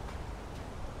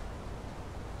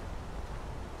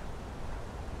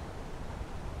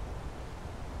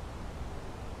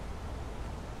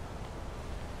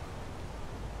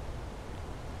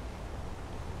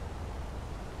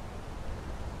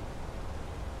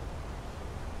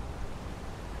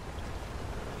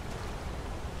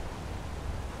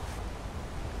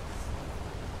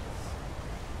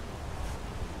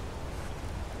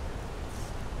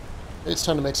 It's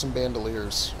time to make some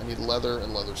bandoliers. I need leather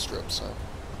and leather strips, so. An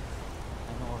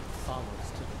orc follows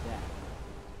to the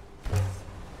death.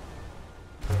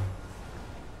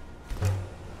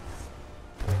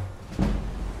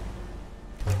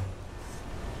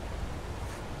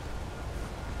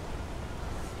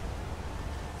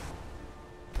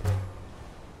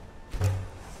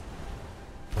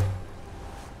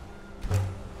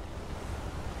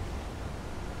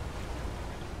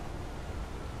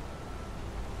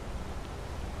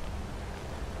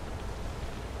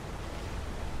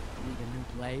 Need a new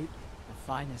blade, the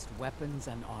finest weapons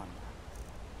and armor.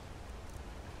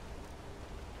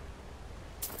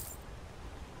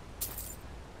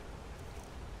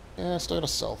 Yeah, I still gotta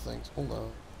sell things. Hold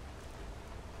on.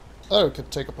 I thought I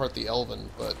could take apart the Elven,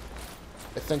 but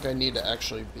I think I need to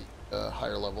actually be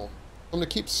higher level. I'm gonna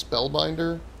keep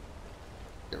Spellbinder.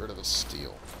 Get rid of the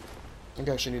Steel. I think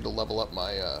I actually need to level up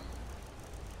my,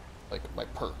 like, my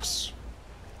perks.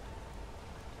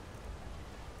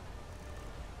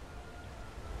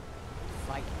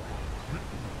 Fight well.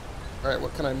 Alright,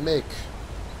 what can I make?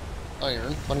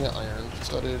 Iron. Plenty of iron.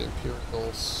 Studded,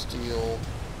 Imperial, Steel,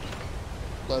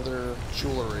 leather,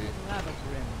 jewelry, Have a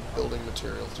grim look. building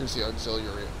materials. Here's the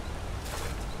auxiliary.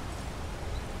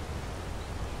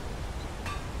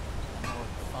 An orc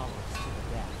follows to the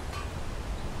death.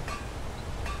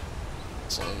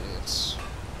 Miscellaneous.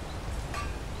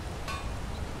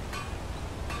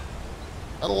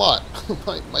 Not a lot.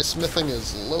 my smithing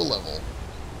is low level.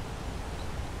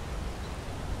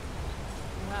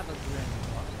 Have a grim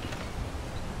look.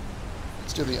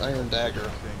 Let's do the iron dagger.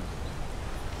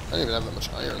 I don't even have that much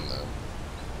iron though.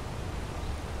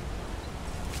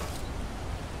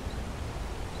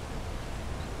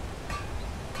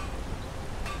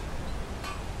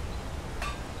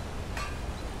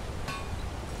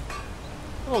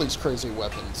 All these crazy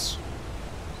weapons.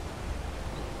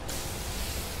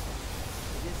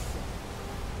 It is said,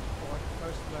 orc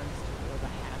first learns to wield a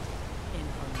hat in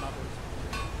her mother's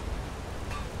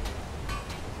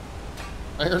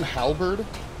womb. Iron halberd?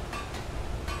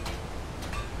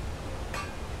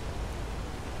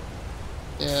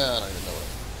 Yeah, I don't even know what.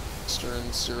 Stern,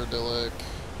 Cyrodiilic.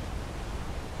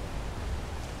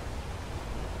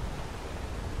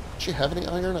 Does she have any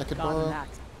iron I could Got an borrow?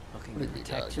 axe. Looking What to do you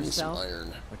protect got? Give me some yourself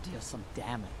iron. or deal some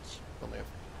damage. Only have...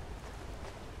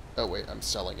 Oh wait, I'm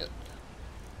selling it.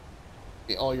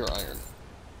 Give me all your iron.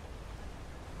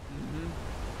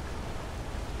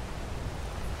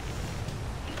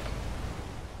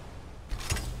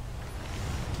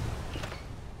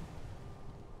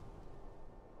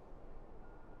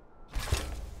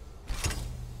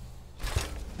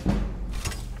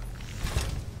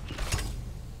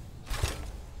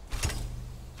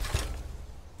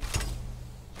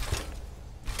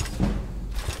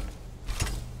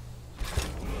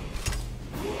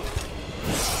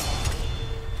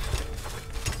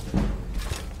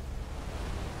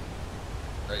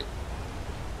 Right.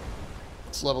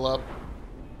 Let's level up.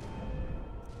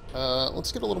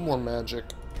 Let's get a little more magic.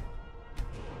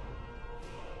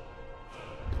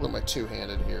 Look at my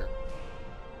two-handed here.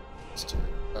 Let's do.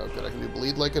 Oh, good. I can do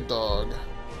bleed like a dog.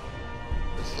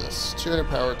 What's this? 200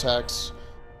 power attacks.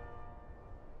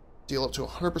 Deal up to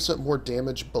 100% more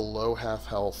damage below half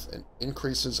health and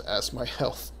increases as my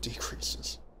health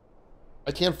decreases.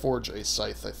 I can forge a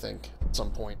scythe, I think, at some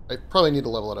point. I probably need to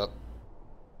level it up.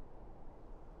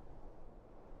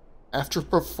 After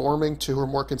performing 2 or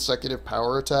more consecutive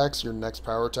power attacks, your next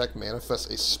power attack manifests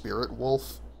a spirit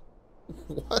wolf.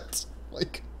 What?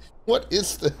 Like, what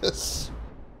is this?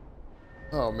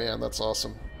 Oh man, that's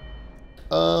awesome.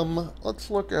 Let's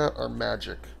look at our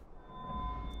magic.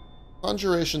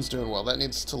 Conjuration's doing well. That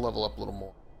needs to level up a little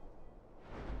more.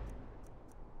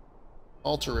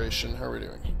 Alteration, how are we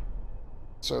doing?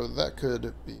 So that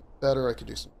could be better. I could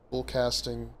do some full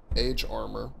casting, age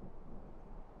armor.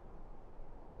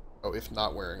 Oh, if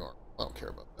not wearing armor. I don't care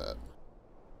about that.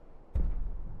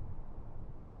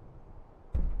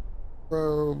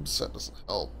 Robes, that doesn't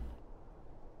help.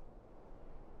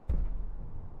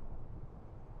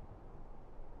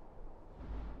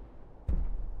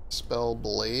 Spell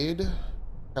Blade.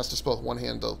 Cast a spell with one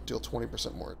hand to deal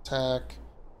 20% more attack.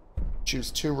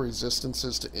 Choose 2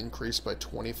 resistances to increase by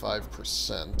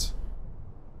 25%.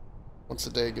 Once a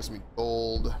day gives me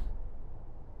gold.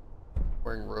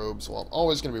 Wearing robes. Well, I'm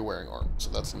always going to be wearing armor, so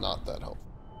that's not that helpful.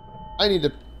 I need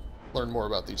to learn more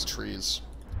about these trees.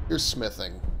 Here's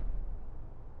smithing. You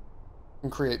can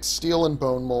create steel and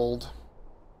bone mold.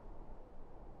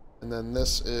 And then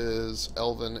this is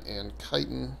Elven and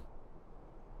Chitin.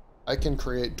 I can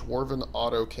create dwarven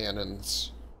autocannons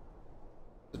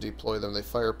to deploy them. They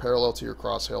fire parallel to your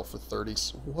crosshair for 30...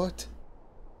 What?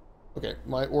 Okay,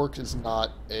 my orc is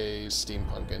not a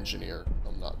steampunk engineer.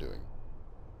 I'm not doing...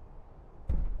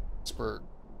 Expert,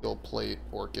 steel plate,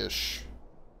 orcish.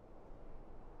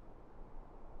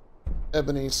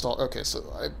 Ebony, stall... Okay,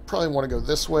 so I probably want to go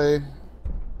this way.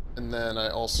 And then I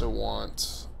also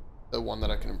want the one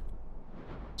that I can...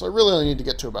 So I really only need to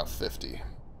get to about 50.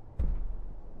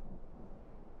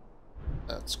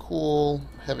 That's cool.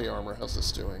 Heavy armor, how's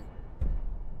this doing?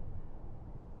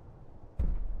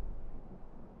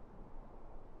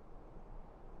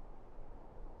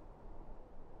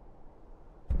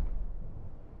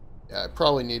 Yeah, I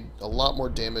probably need a lot more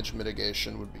damage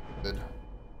mitigation would be good.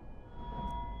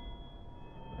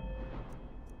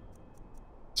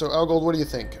 So, Algold, what do you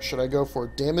think? Should I go for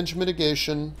damage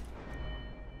mitigation,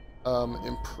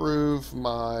 improve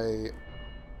my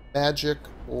magic,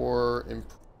 or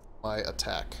improve my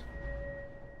attack?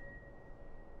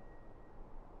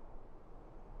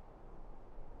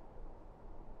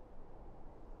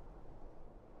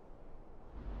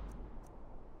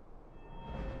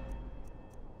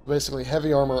 Basically,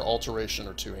 heavy armor, alteration,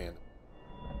 or two-handed.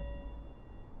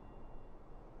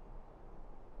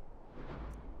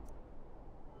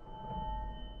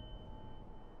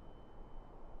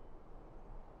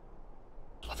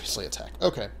 Obviously attack.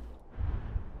 Okay.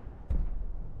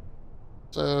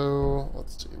 So,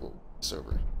 let's see what's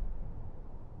over.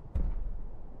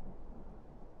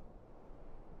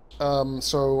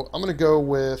 So I'm going to go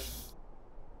with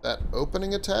that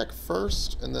opening attack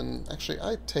first, and then, actually,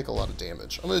 I take a lot of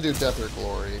damage. I'm going to do Death or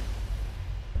Glory.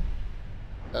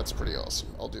 That's pretty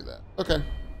awesome. I'll do that. Okay.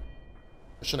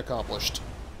 Mission accomplished.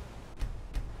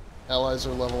 Allies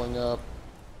are leveling up.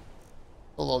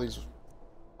 All these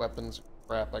weapons.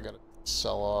 Crap, I gotta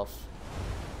sell off.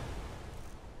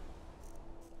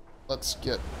 Let's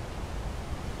get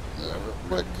real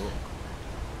quick.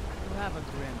 You have a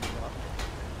grim look.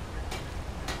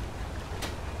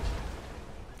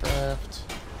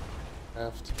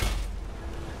 Craft.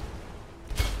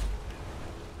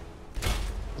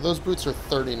 Those boots are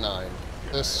 39.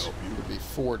 This would be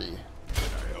 40. Can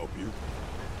I help you?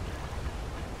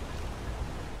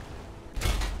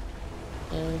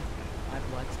 My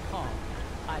blood's calm.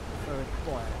 I prefer it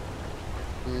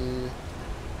boiled.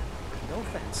 No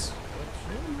offense, but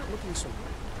you're not looking so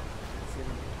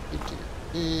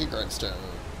good. Grindstone.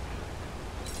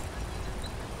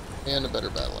 And a better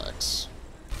battle axe.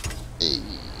 Hey.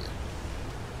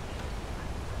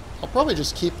 I'll probably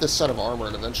just keep this set of armor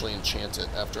and eventually enchant it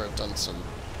after I've done some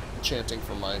enchanting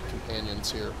for my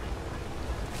companions here.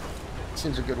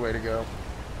 Seems a good way to go.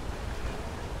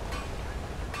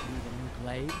 Need a new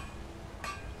blade?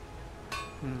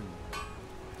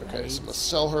 Okay, so I'm gonna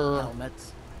sell her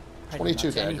Helmets.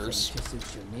 22 daggers. To suit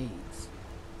your needs.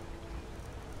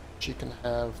 She can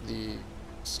have the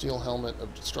steel helmet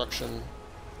of destruction.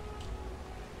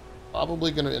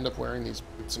 Probably going to end up wearing these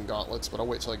boots and gauntlets, but I'll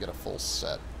wait till I get a full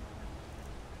set.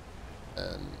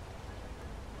 And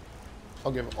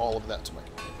I'll give all of that to my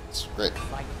companions. Great.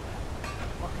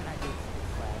 What can I do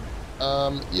for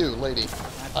you, friend? You, lady.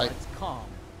 My blood's calm.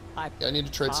 Yeah, I need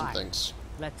to trade some Fine. things.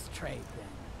 Let's trade then.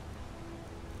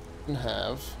 You can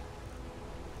have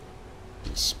the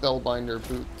Spellbinder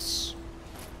boots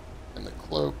and the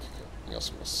cloak. Anything else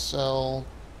I'm going to sell.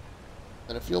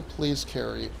 And if you'll please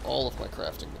carry all of my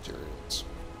crafting materials.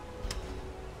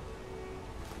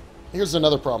 Here's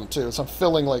another problem too, is I'm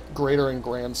filling like greater and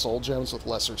grand soul gems with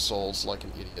lesser souls like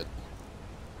an idiot.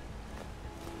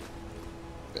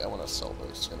 Okay, I want to sell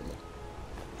those in a minute.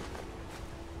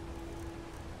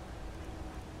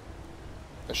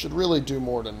 I should really do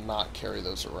more to not carry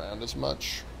those around as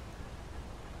much.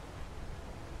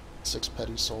 6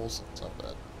 petty souls. That's not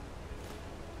bad.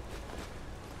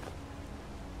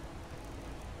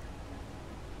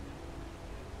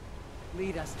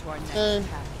 Lead us to our next Okay.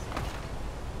 task.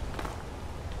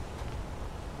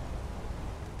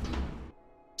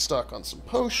 Stock on some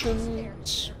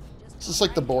potions. This is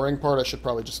like the boring part I should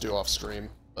probably just do off stream,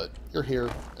 but you're here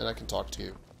and I can talk to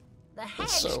you. The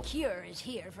Hag's So- cure is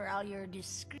here for all your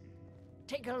discreet.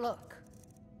 Take a look.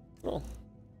 Oh.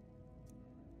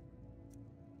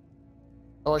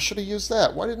 Oh, I should have used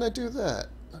that. Why didn't I do that?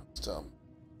 That was dumb.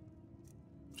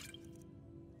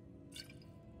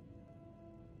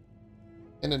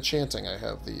 In enchanting, I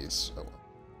have these. Oh.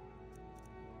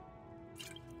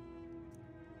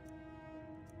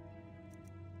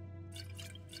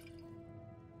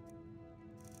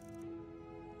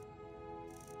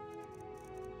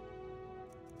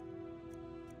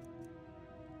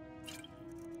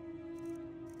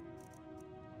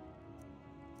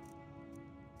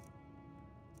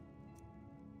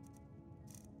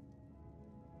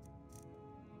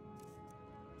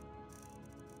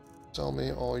 Sell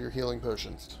me all your healing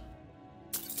potions.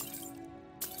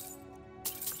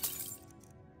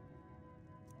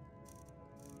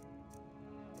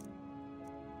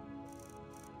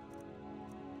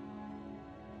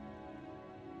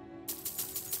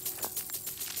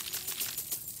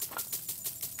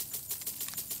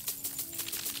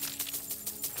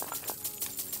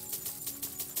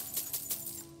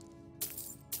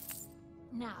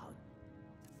 Now,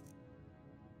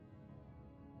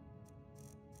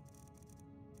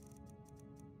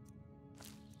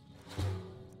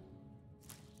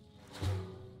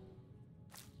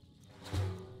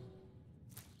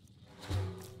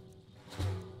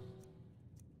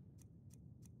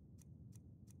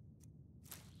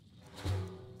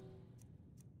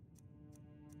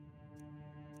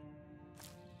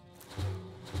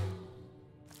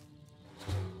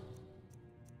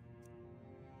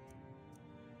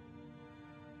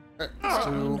 Alright, let let's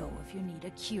me do know if you need a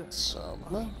cure. some.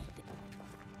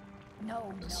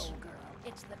 No, Yes. no, girl.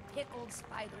 It's the pickled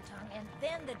spider tongue and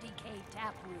then the decayed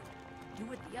taproot.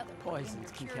 Do it the other way, and Poisons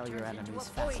your can cure kill your turns into enemies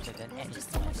a poison. faster than There's anything.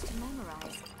 just so much to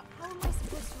memorize. How am I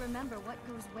supposed to remember what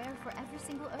goes where for every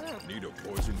single herb? Need a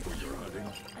poison for your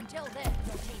hunting? Until then,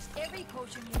 you'll taste every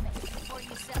potion you make before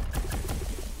you sell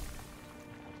it.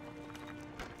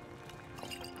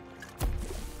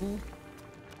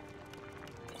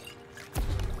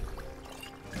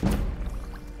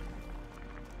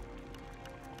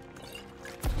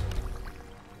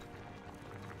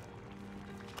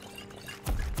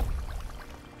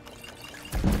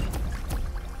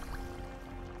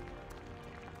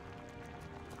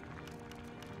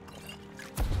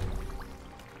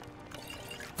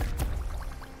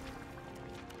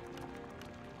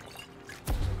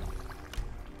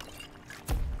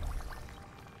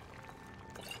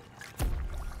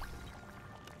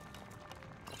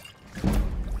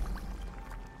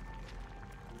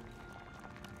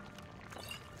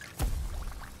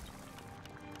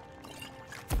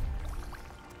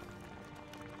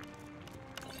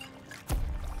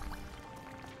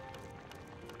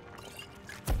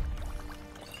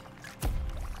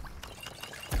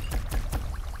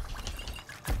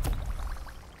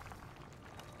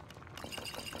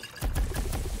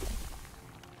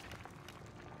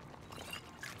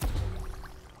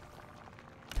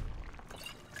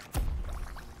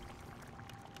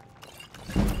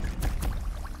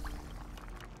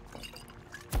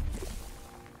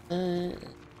 Okay,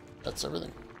 that's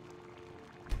everything.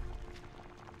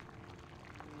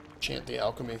 Enchant the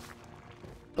alchemy.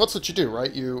 That's what you do,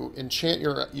 right? You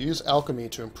you use alchemy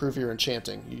to improve your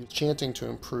enchanting. You use chanting to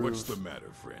improve What's the matter,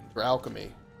 friend? your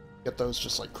alchemy. Get those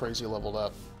just like crazy leveled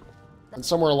up. And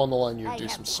somewhere along the line you I do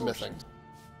have some smithing. potions.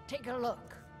 Take a look.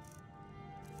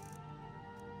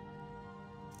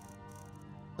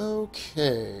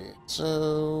 Okay,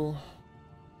 so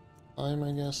time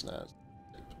I guess now.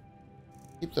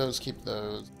 Keep those, keep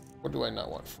those. What do I not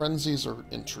want? Frenzies are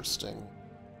interesting.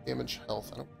 Damage,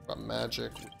 health. I don't care about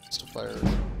magic. Fire.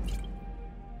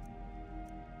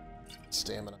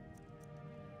 Stamina.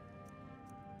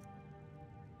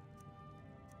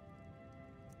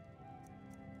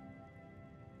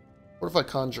 What if I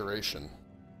conjuration?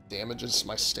 Damages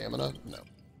my stamina? No.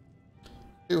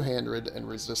 200 and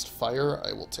resist fire.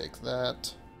 I will take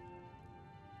that.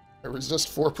 I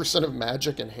resist 4% of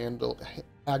magic and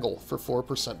haggle for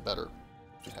 4% better.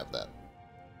 You can have that.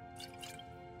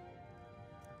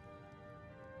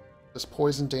 This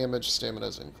poison damage, stamina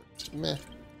is increased. Meh.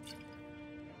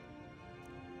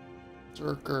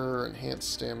 Berserker,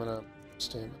 enhanced stamina,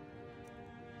 stamina.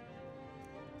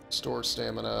 Store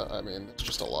stamina, I mean, it's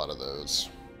just a lot of those.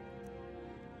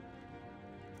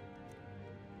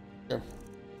 Okay.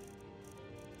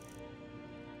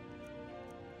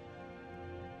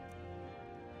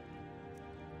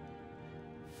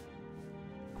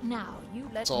 Now, you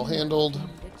let It's all me know handled. if you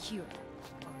need a cure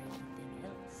or anything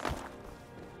else.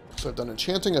 So I've done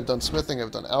enchanting, I've done smithing,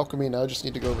 I've done alchemy. Now I just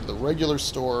need to go over to the regular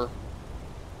store.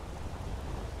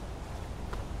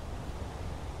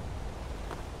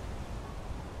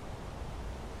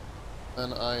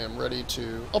 And I am ready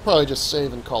to... I'll probably just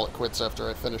save and call it quits after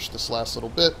I finish this last little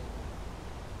bit.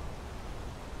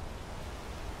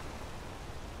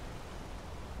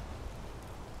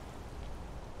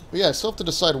 But yeah, I still have to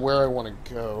decide where I want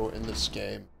to go in this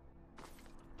game.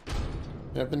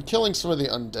 And I've been killing some of the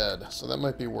undead, so that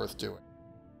might be worth doing.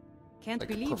 Can't Like,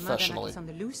 believe professionally. Madanak is on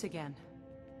the loose again.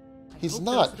 I He's hope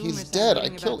not. those He's rumors I'm dead. I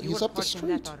hearing killed... about He's your up the part in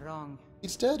that street. are wrong.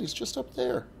 He's dead. He's just up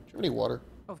there. Do you have any water?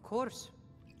 Of course.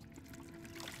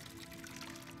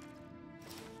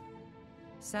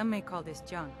 Some may call this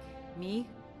junk. Me,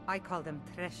 I call them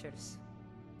treasures.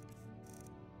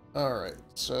 Alright,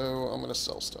 so I'm going to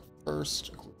sell stuff first,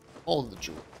 including all of the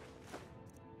jewelry.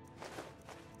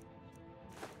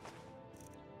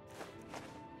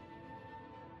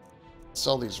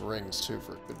 Sell these rings, too,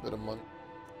 for a good bit of money.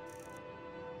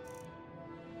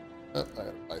 Oh, I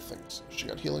gotta buy things. She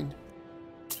got healing.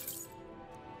 I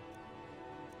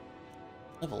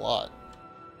have a lot.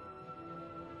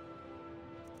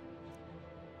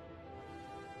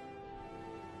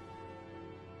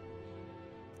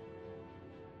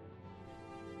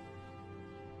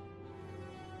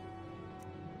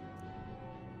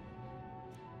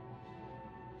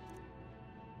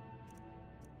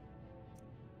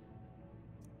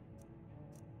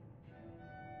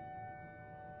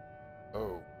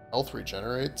 Oh, health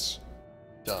regenerates.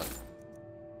 Done.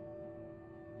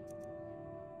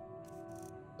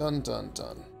 Done, done,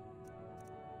 done.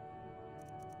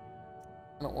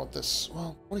 I don't want this.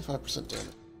 Well, 25% damage.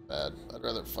 Bad. I'd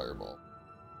rather fireball.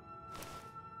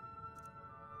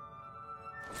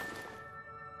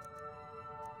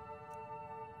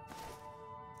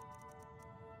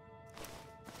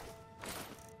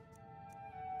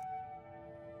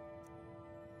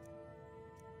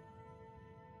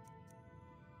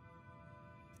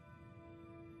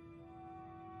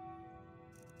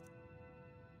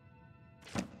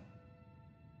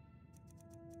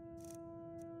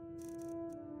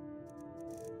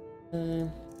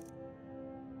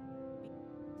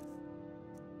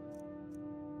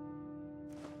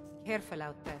 Careful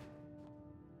out there.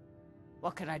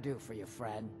 What can I do for you,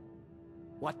 friend?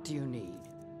 What do you need?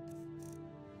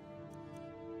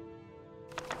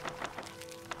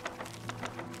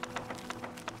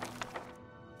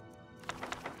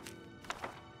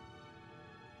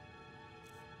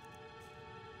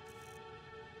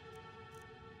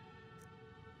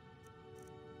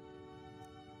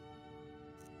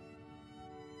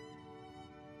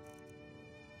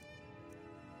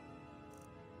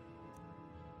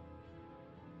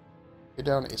 Lay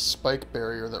down a spike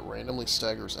barrier that randomly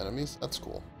staggers enemies. That's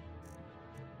cool.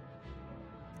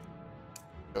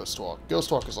 Ghost Walk.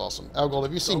 Ghost Walk is awesome. Algold,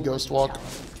 have you seen Ghost Walk?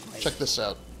 Check this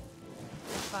out.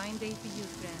 Fine day for you,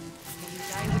 friend. May you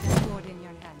die with a sword in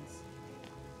your hands.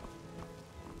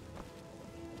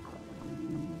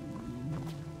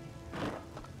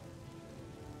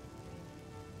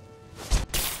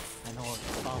 An orc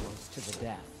follows to the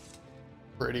death.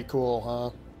 Pretty cool,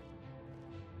 huh?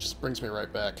 Just brings me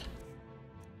right back.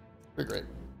 Pretty great.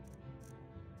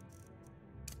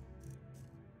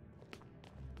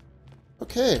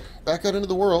 Okay, back out into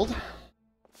the world.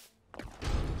 I'm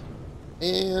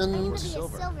And gonna be a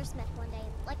silversmith one day,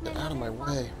 like my get out of my mother and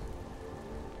father. way.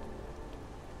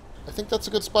 I think that's a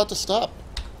good spot to stop.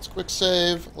 Let's quick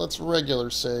save. Let's regular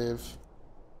save.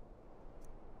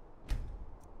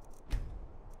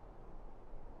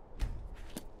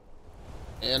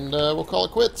 And we'll call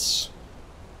it quits.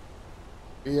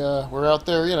 We're out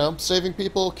there, you know, saving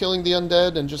people, killing the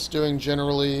undead, and just doing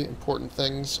generally important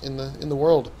things in the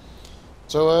world.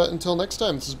 So until next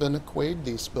time, this has been Quade,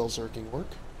 the Spellzerking Work.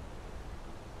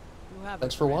 You have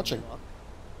Thanks a for friendly watching. look.